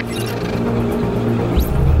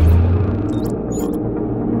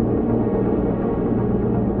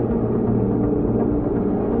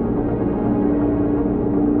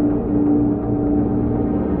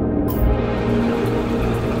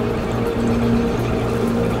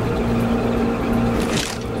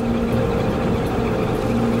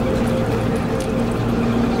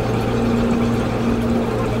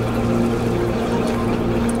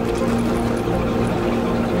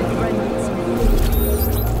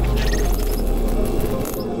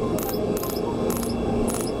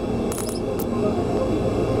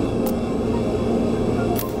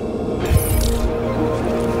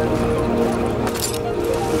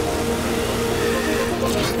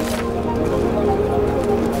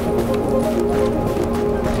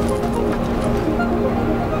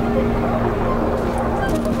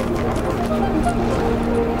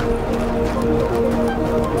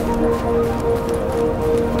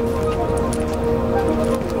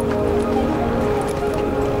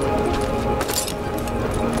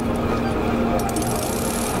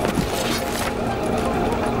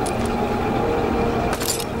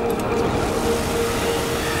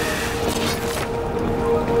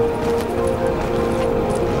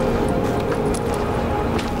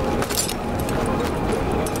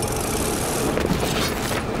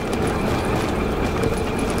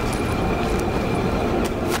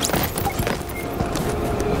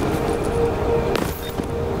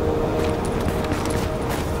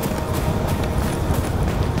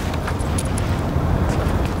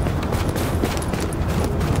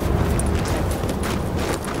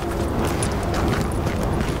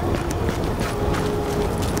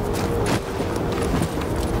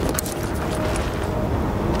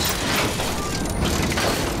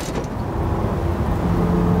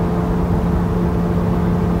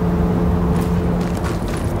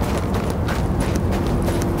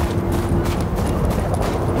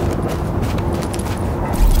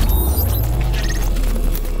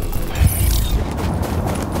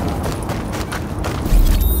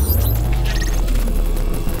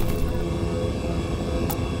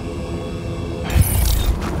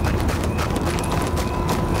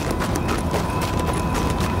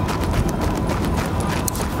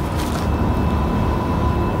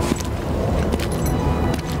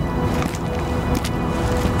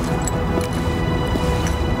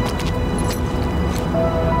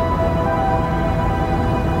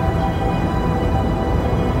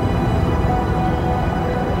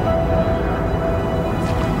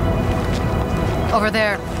 Over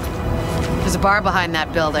there. There's a bar behind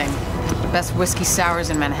that building. Best whiskey sours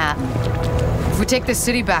in Manhattan. If we take this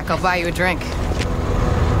city back, I'll buy you a drink.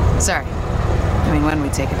 Sorry. I mean, when we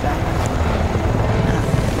take it back.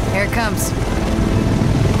 Here it comes.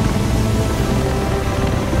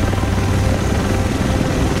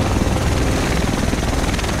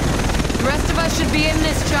 The rest of us should be in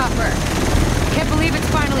this chopper. Can't believe it's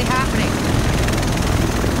finally happening.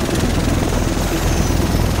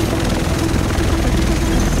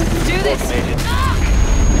 Do this!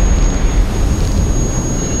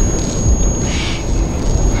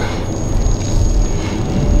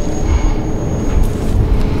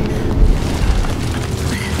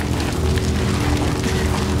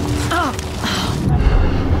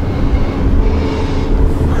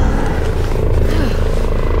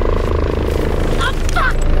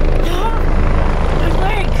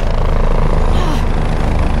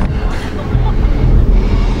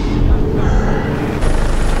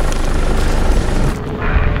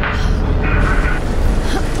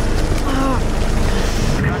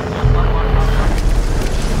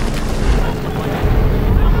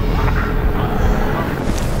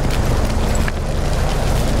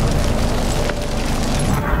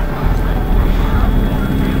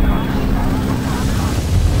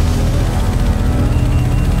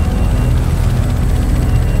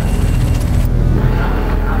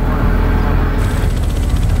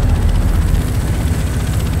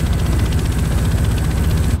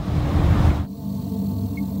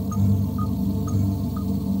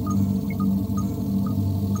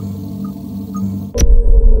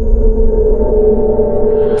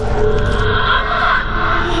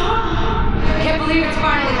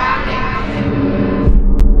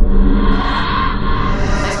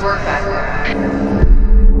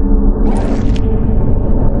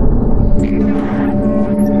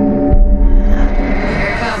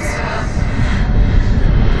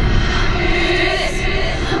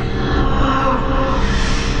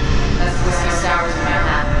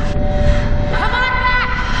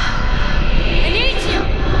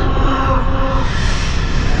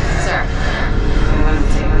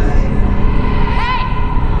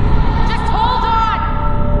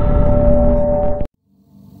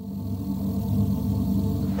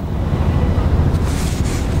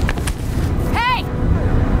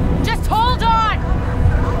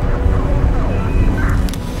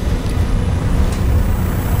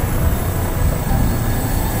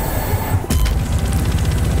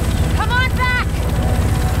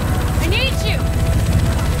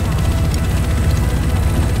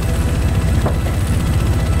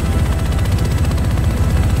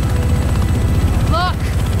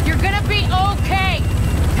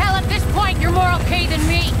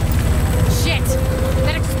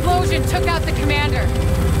 division took out the commander.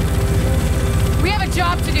 We have a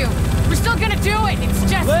job to do. We're still gonna do it. It's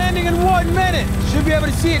just... Landing in 1 minute. Should be able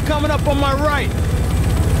to see it coming up on my right.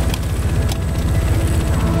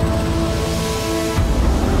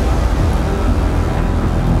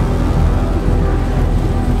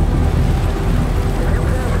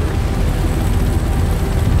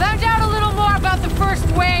 Found out a little more about the first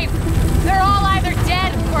wave. They're all either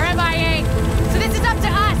dead or MIA. So this is up to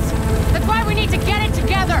us. That's why we need to get it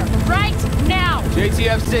together, right now.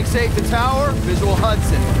 JTF 6-8 to tower, visual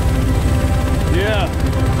Hudson. Yeah,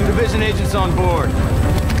 2 division agents on board.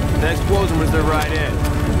 The explosion was their right in.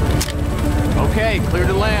 Okay, clear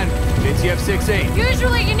to land. JTF 6-8.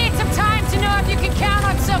 Usually you need some time to know if you can count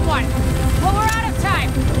on someone. Well, we're out of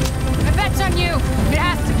time. My bet's on you. It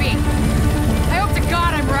has to be. I hope to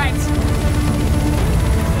God I'm right.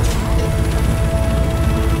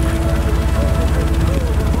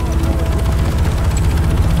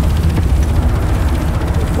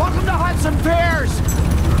 Welcome to Hudson Piers!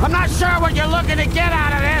 I'm not sure what you're looking to get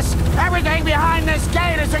out of this. Everything behind this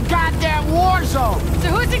gate is a goddamn war zone. So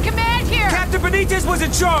who's in command here? Captain Benitez was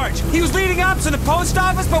in charge. He was leading ops in the post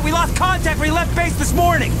office, but we lost contact when he left base this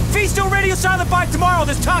morning. If he's still radio silent by tomorrow,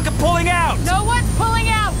 there's talk of pulling out. No one's pulling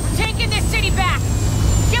out. We're taking this city back.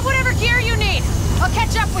 Get whatever gear you need. I'll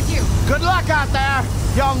catch up with you. Good luck out there.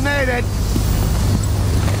 You'll need it.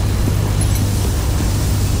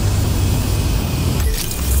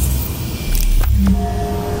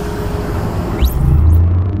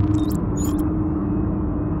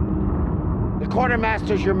 The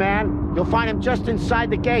quartermaster's your man. You'll find him just inside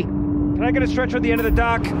the gate. Can I get a stretcher at the end of the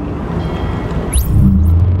dock?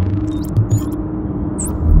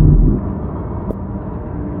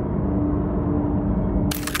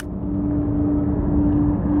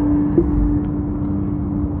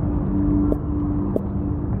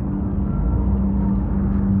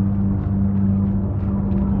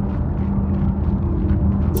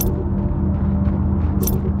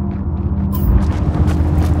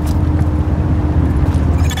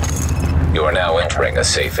 You are now entering a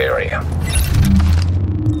safe area.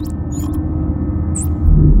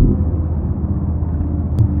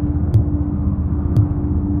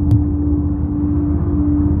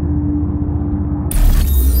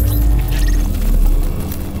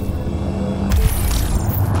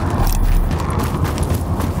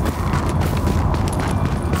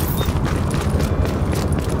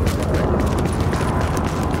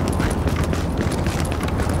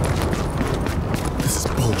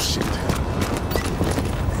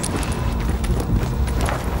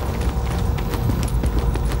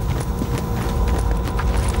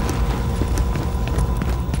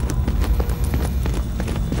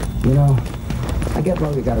 You know, I get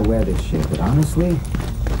why we gotta wear this shit, but honestly,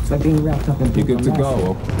 it's like being wrapped up in... You good to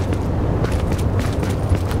go?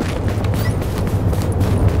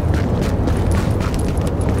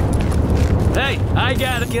 Hey, I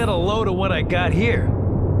gotta get a load of what I got here.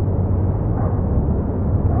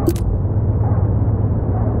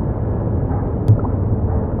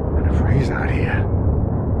 Gonna freeze out here.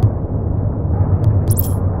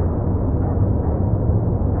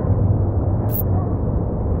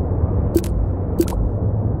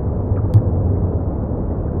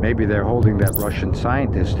 Maybe they're holding that Russian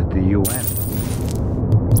scientist at the UN.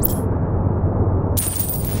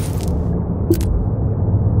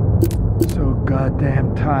 So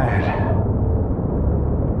goddamn tired.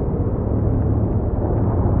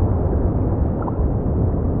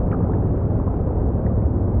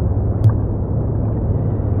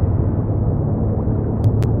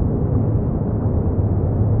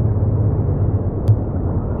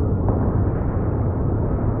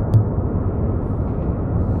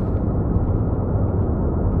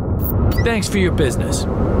 Thanks for your business.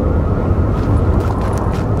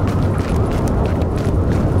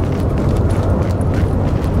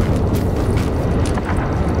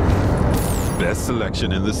 Best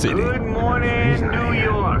selection in the city. Good morning, New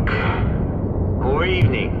York. Or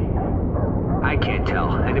evening. I can't tell.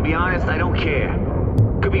 And to be honest, I don't care.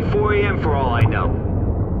 Could be 4 a.m. for all I know.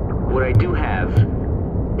 What I do have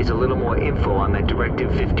is a little more info on that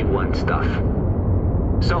Directive 51 stuff.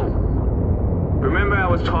 So, remember I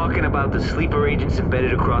was talking about the sleeper agents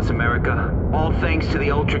embedded across America? All thanks to the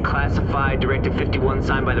ultra-classified Directive 51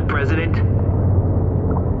 signed by the President?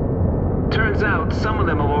 Turns out some of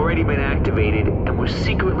them have already been activated and were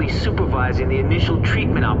secretly supervising the initial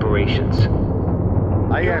treatment operations.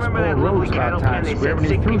 I asked Paul Rose about time square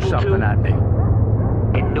he threw something at me.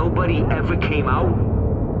 And nobody ever came out?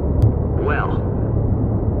 Well,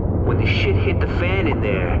 when the shit hit the fan in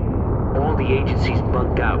there, all the agencies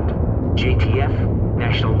bugged out. JTF,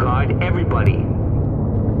 National Guard, everybody.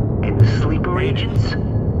 And Sleeper agents?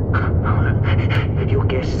 Your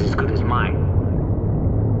guess is as good as mine.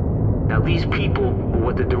 Now these people are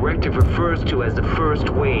what the directive refers to as the first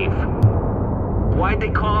wave. Why'd they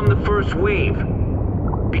call them the first wave?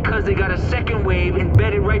 Because they got a second wave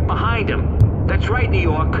embedded right behind them. That's right, New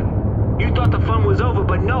York. You thought the fun was over,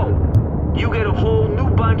 but no. You get a whole new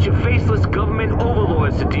bunch of faceless government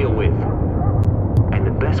overlords to deal with. And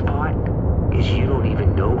the best part is you don't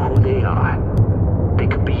even know who they are. They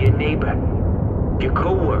could be your neighbor, your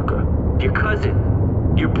co-worker, your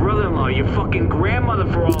cousin, your brother-in-law, your fucking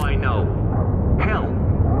grandmother for all I know. Hell,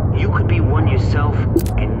 you could be one yourself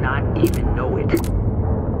and not even know it.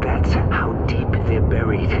 That's how deep they're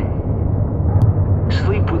buried.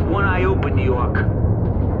 Sleep with one eye open, New York.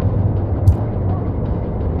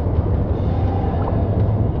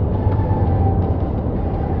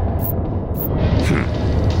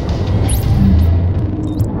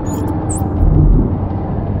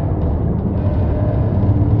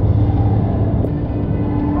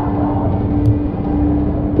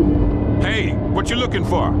 Hey, what you looking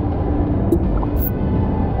for?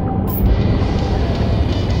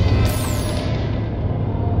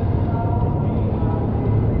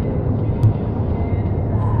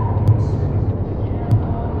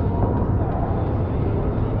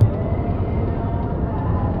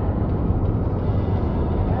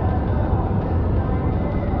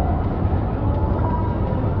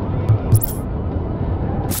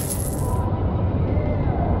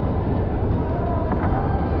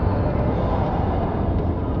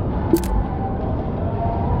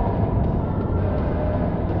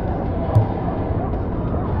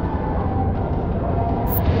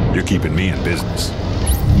 You're keeping me in business.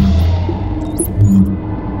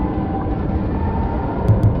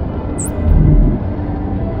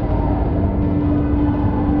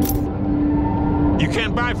 You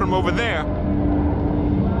can't buy from over there.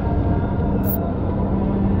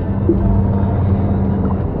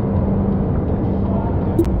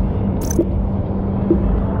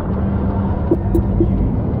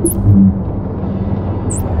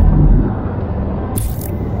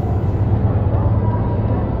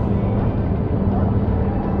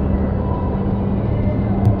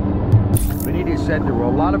 Said there were a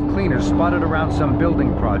lot of cleaners spotted around some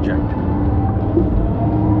building project. I'm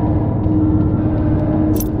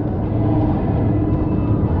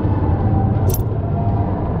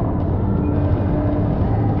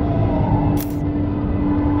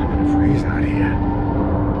gonna freeze out here.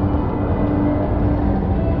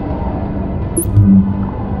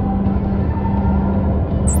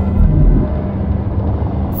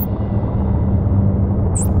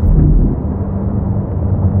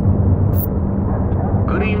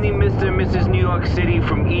 City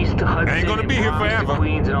from East to Hudson. Ain't gonna be here forever.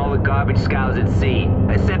 Queens and all the garbage scows at sea.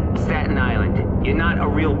 Except Staten Island. You're not a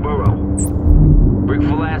real borough. Rick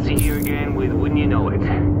Falassi here again with Wouldn't You Know It.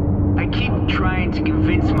 I keep trying to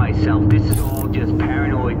convince myself this is all just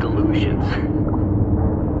paranoid delusions.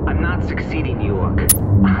 I'm not succeeding, New York.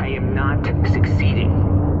 I am not succeeding.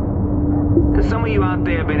 Because some of you out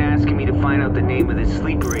there have been asking me to find out the name of this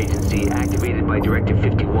sleeper agency activated by Directive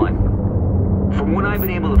 51. From what I've been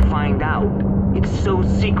able to find out, it's so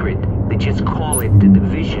secret, they just call it the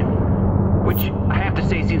Division. Which, I have to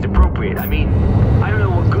say, seems appropriate. I mean, I don't know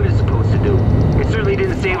what good is supposed to do. It certainly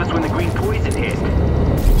didn't save us when the green poison hit.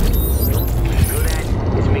 Sure that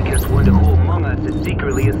is making us wonder who among us is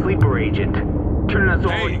secretly a sleeper agent. Turning us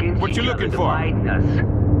all against each other, dividing us.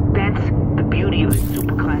 That's the beauty of this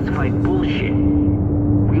super classified bullshit.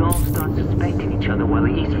 We all start suspecting each other while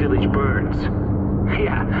the East Village burns.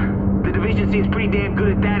 Yeah, the Division seems pretty damn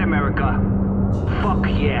good at that, America. Fuck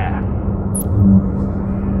yeah.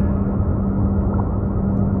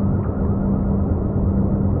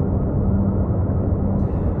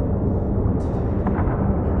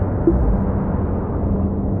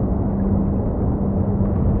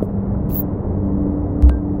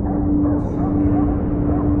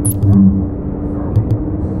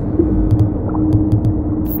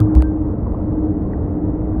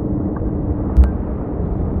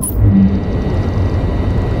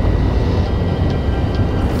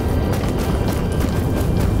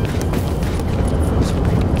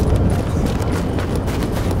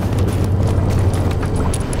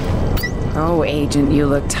 Oh, Agent, you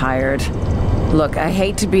look tired. Look, I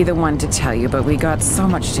hate to be the one to tell you, but we got so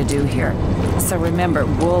much to do here. So remember,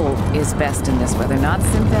 wool is best in this weather, not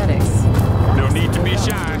synthetics. No need to be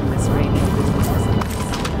shy.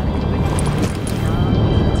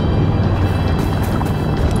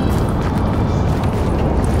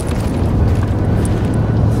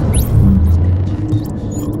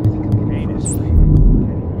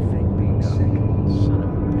 Son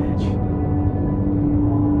of a bitch.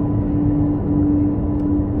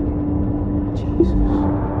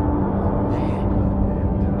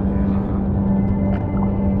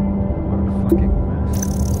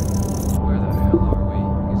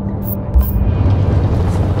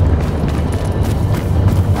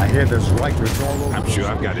 there's Rikers all over. I'm sure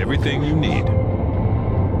I've got everything you need.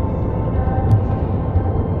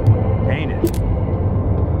 Ain't it?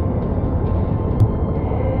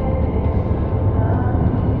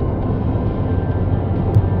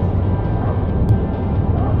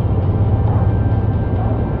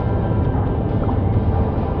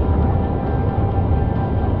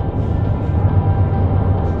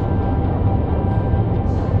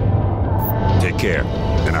 Take care,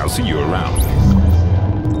 and I'll see you around.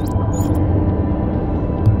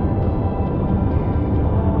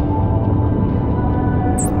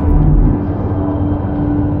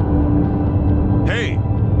 Hey,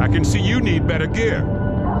 I can see you need better gear.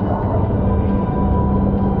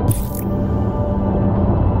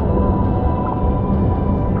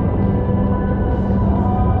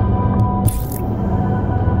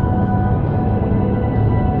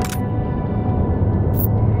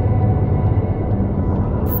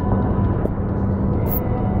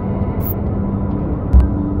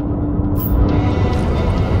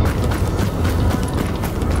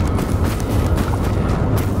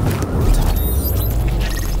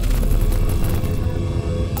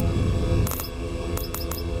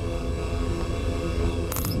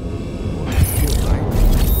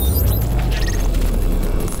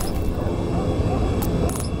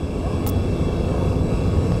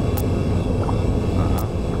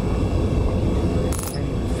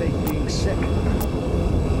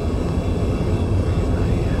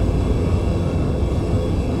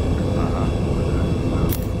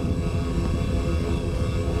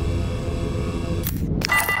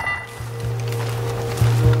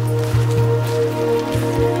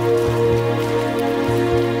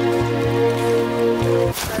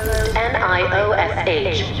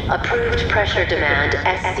 Approved pressure demand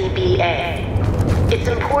SCBA. It's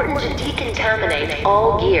important to decontaminate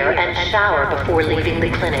all gear and shower before leaving the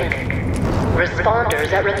clinic.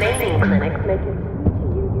 Responders at remaining clinics may continue to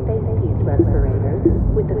use face piece respirators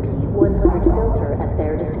with the P100 filter at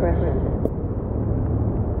their discretion.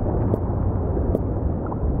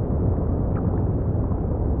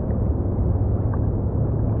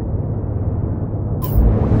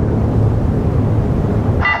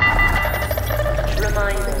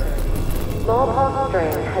 Smallpox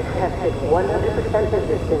strain has tested 100%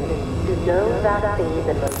 resistance to known vaccines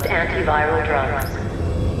and most antiviral drugs.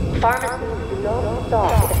 Pharmacies do not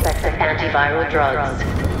stock effective antiviral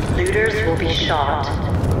drugs. Looters will be shot.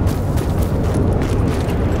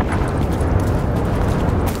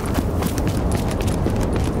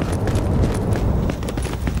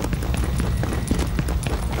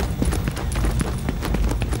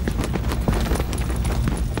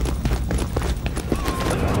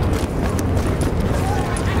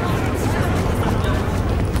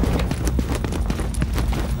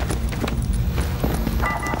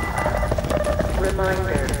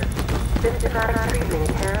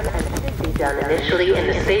 Initially in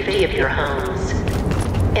the safety of your homes.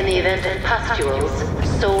 In the event of pustules,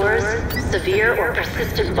 sores, severe or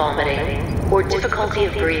persistent vomiting, or difficulty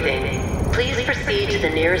of breathing, please proceed to the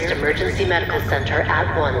nearest emergency medical center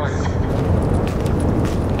at once.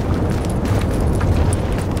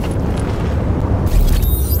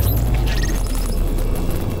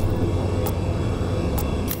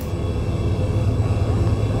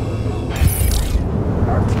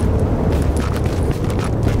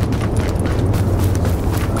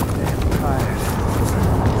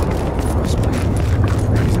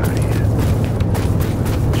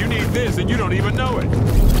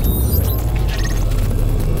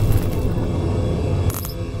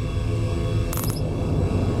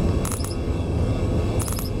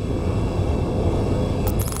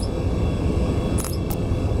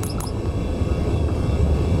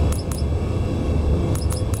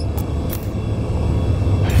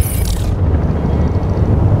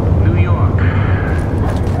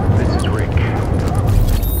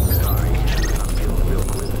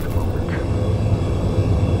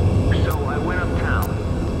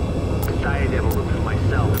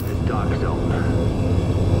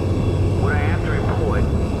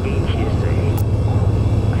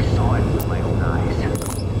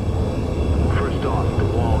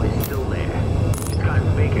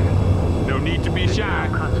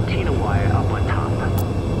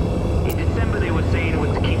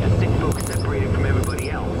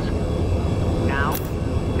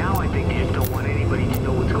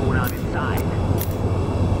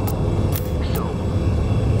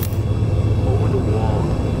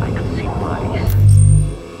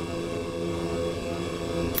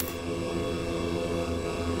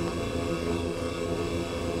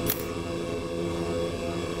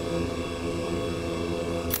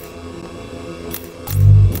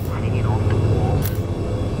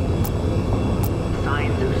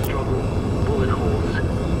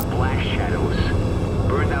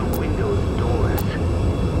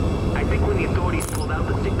 pulled out,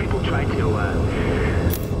 the sick people tried to, I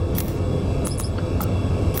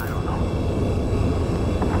don't know.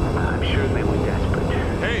 I'm sure they were desperate.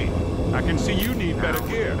 Hey, I can see you need better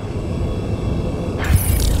gear.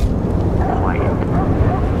 Quiet.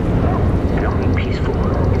 I don't mean peaceful.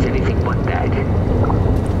 It's anything but that.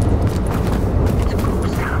 It's a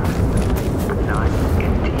ghost town, but not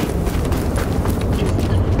empty.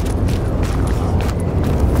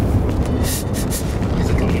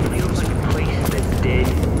 It feels like a place that's dead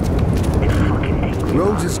and fucking angry.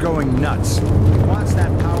 Rhodes is going nuts. He wants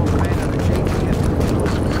that power plant and they're changing it.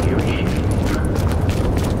 Some scary shit.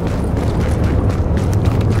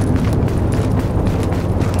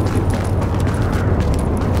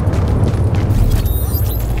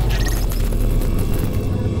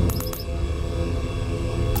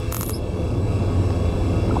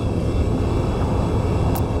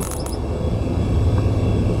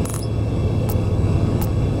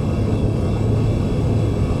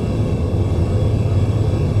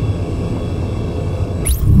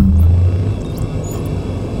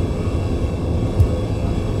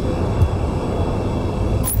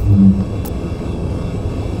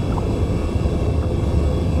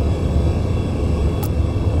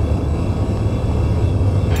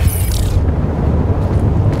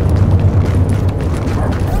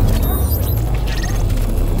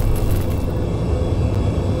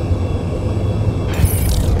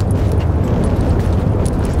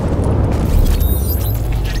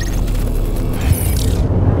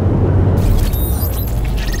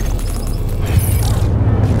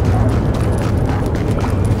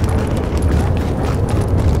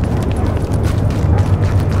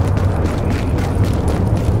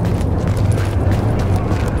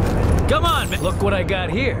 Look what I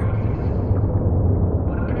got here.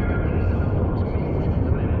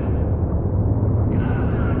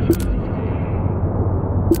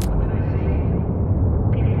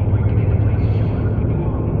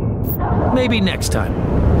 Maybe next time.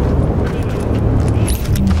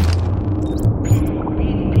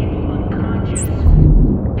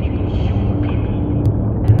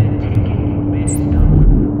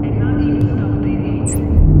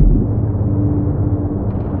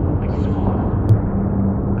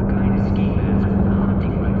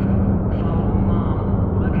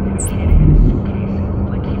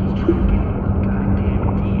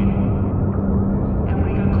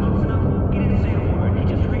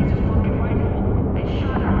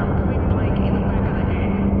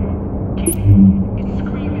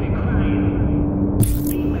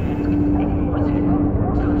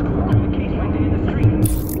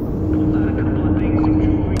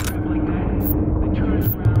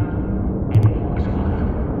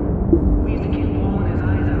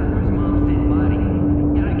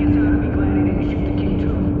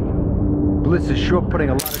 Blitz is sure putting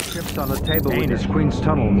a lot of chips on the table with his Queen's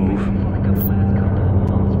Tunnel move.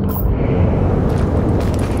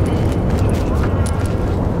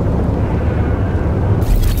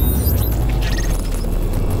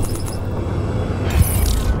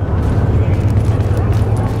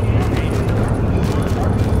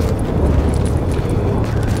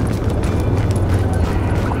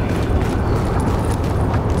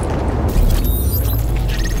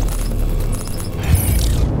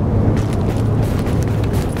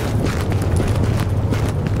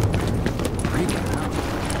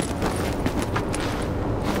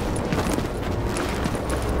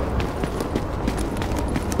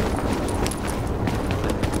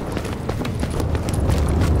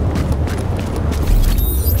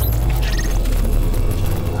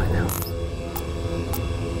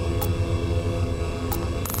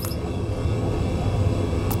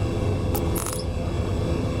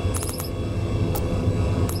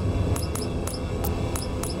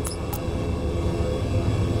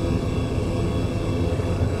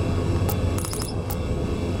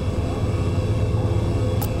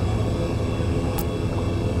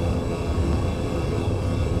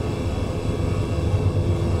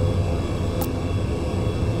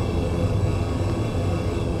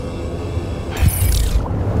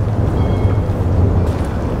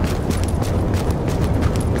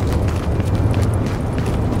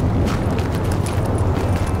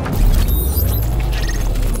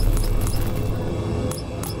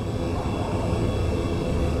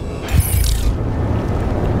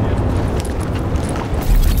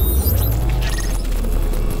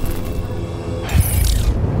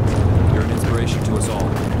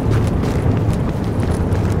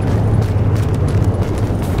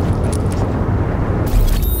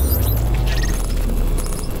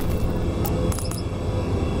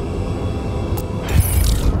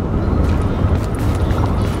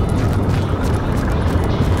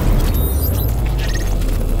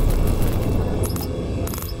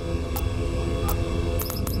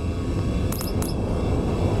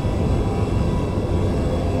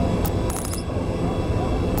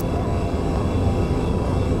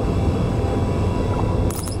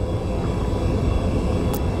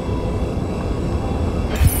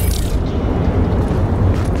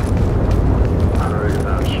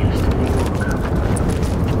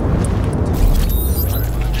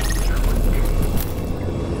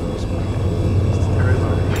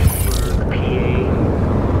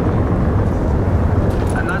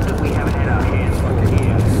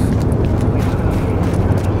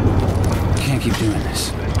 keep doing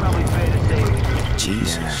this.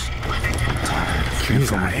 Jesus.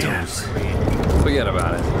 Careful with those. Forget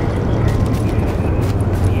about it.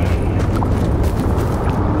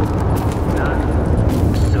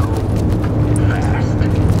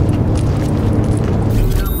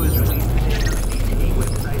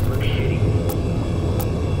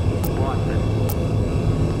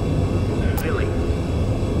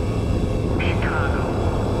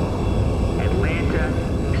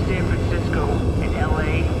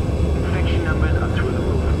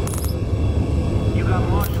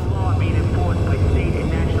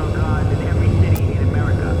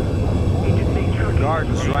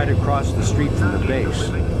 Right across the street from the base.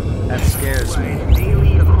 That scares me.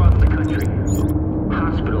 Daily across the country.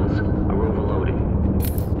 Hospitals are overloaded.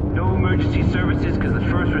 No emergency services because the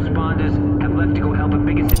first responders have left to go help the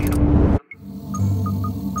biggest city in the world.